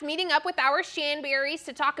Wildcats meeting up with our Shanberries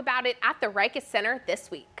to talk about it at the Rikes Center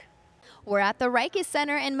this week. We're at the Rikes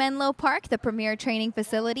Center in Menlo Park, the premier training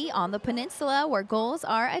facility on the peninsula where goals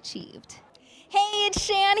are achieved. Hey, it's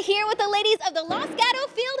Shan here with the ladies of the Los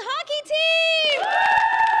Gatos field hockey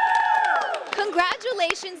team!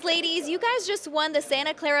 Congratulations, ladies. You guys just won the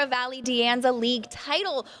Santa Clara Valley De Anza League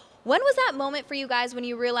title. When was that moment for you guys when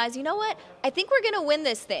you realized, you know what, I think we're going to win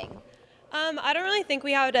this thing? I don't really think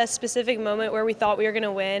we had a specific moment where we thought we were going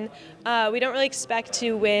to win. We don't really expect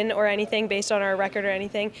to win or anything based on our record or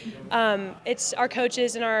anything. It's our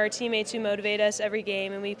coaches and our teammates who motivate us every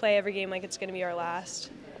game, and we play every game like it's going to be our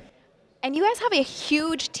last. And you guys have a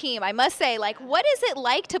huge team, I must say. Like, what is it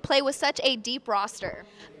like to play with such a deep roster?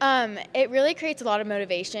 It really creates a lot of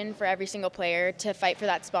motivation for every single player to fight for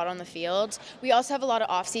that spot on the field. We also have a lot of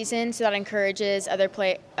off-season, so that encourages other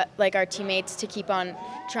like our teammates to keep on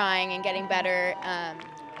trying and getting better.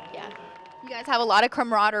 Yeah. You guys have a lot of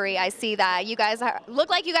camaraderie. I see that. You guys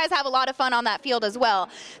look like you guys have a lot of fun on that field as well.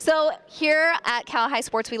 So here at Cal High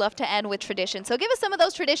Sports, we love to end with tradition. So give us some of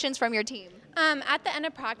those traditions from your team. At the end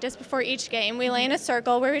of practice before each game, we lay in a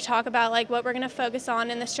circle where we talk about like what we're going to focus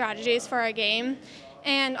on and the strategies for our game.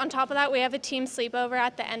 And on top of that, we have a team sleepover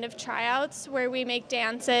at the end of tryouts where we make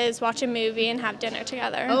dances, watch a movie, and have dinner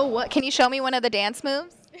together. Oh, what? Can you show me one of the dance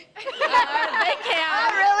moves? They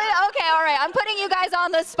can. Really? Okay, all right. I'm putting you guys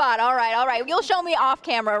on the spot. All right. You'll show me off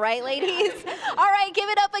camera, right, ladies? All right, give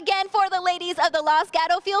it up again for the ladies of the Los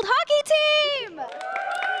Gatos field hockey team.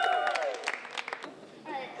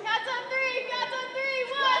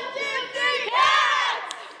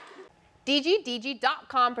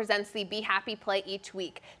 DGDG.com presents the Be Happy Play each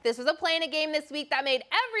week. This was a play in a game this week that made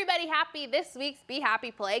everybody happy. This week's Be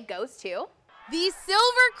Happy Play goes to the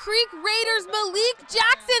Silver Creek Raiders. Malik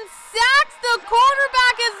Jackson sacks the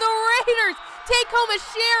quarterback as the Raiders take home a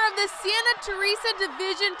share of the Santa Teresa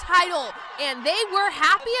Division title. And they were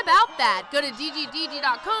happy about that. Go to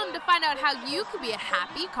DGDG.com to find out how you can be a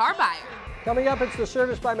happy car buyer. Coming up, it's the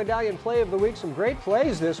Service by Medallion Play of the Week. Some great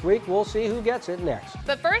plays this week. We'll see who gets it next.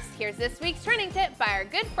 But first, here's this week's training tip by our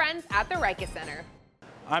good friends at the Rikes Center.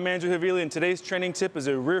 I'm Andrew Havili, and today's training tip is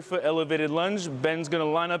a rear foot elevated lunge. Ben's going to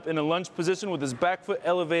line up in a lunge position with his back foot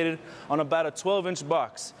elevated on about a 12-inch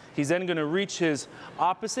box. He's then going to reach his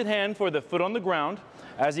opposite hand for the foot on the ground.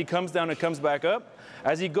 As he comes down, it comes back up.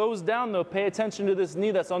 As he goes down, though, pay attention to this knee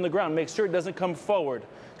that's on the ground. Make sure it doesn't come forward.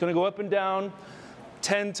 It's going to go up and down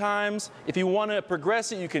 10 times. If you want to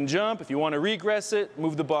progress it, you can jump. If you want to regress it,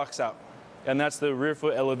 move the box out. And that's the rear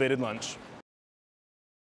foot elevated lunge.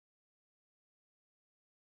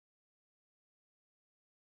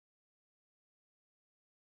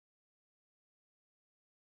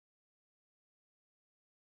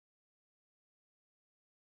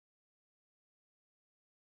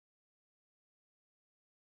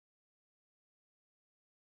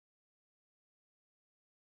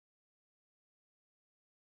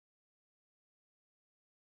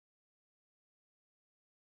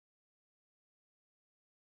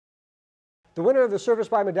 The winner of the Service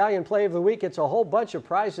by Medallion Play of the Week gets a whole bunch of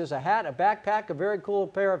prizes: a hat, a backpack, a very cool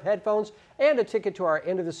pair of headphones, and a ticket to our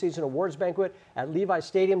end of the season awards banquet at Levi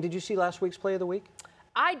Stadium. Did you see last week's Play of the Week?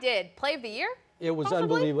 I did. Play of the Year? It was possibly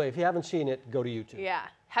unbelievable. If you haven't seen it, go to YouTube. Yeah,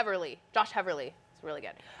 Heverly, Josh Heverly. It's really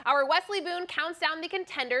good. Our Wesley Boone counts down the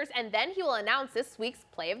contenders, and then he will announce this week's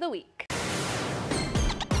Play of the Week.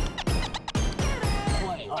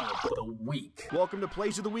 Of the Week. Welcome to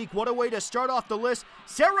Plays of the Week. What a way to start off the list.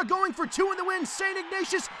 Sarah going for 2 in the win. St.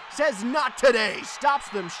 Ignatius says not today. Stops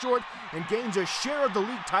them short and gains a share of the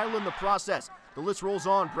league title in the process. The list rolls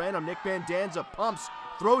on. Branham, Nick Bandanza pumps,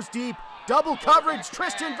 throws deep, double coverage.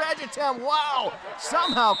 Tristan Vagetam, wow,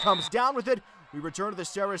 somehow comes down with it. We return to the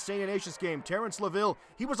Sarah St. Ignatius game. Terrence LaVille,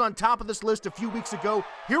 he was on top of this list a few weeks ago.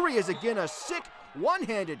 Here he is again, a sick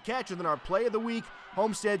one-handed catch. And then our Play of the Week,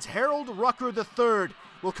 Homestead's Harold Rucker III.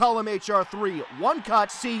 We'll call him HR3. One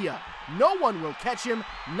cut, see ya. No one will catch him.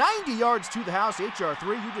 90 yards to the house.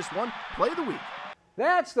 HR3, you just won Play of the Week.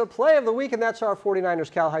 That's the Play of the Week, and that's our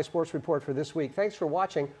 49ers Cal High Sports Report for this week. Thanks for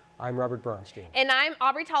watching. I'm Robert Bronstein. And I'm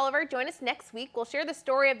Aubrey Tolliver. Join us next week. We'll share the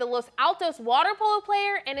story of the Los Altos water polo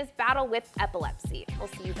player and his battle with epilepsy. We'll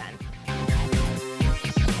see you then.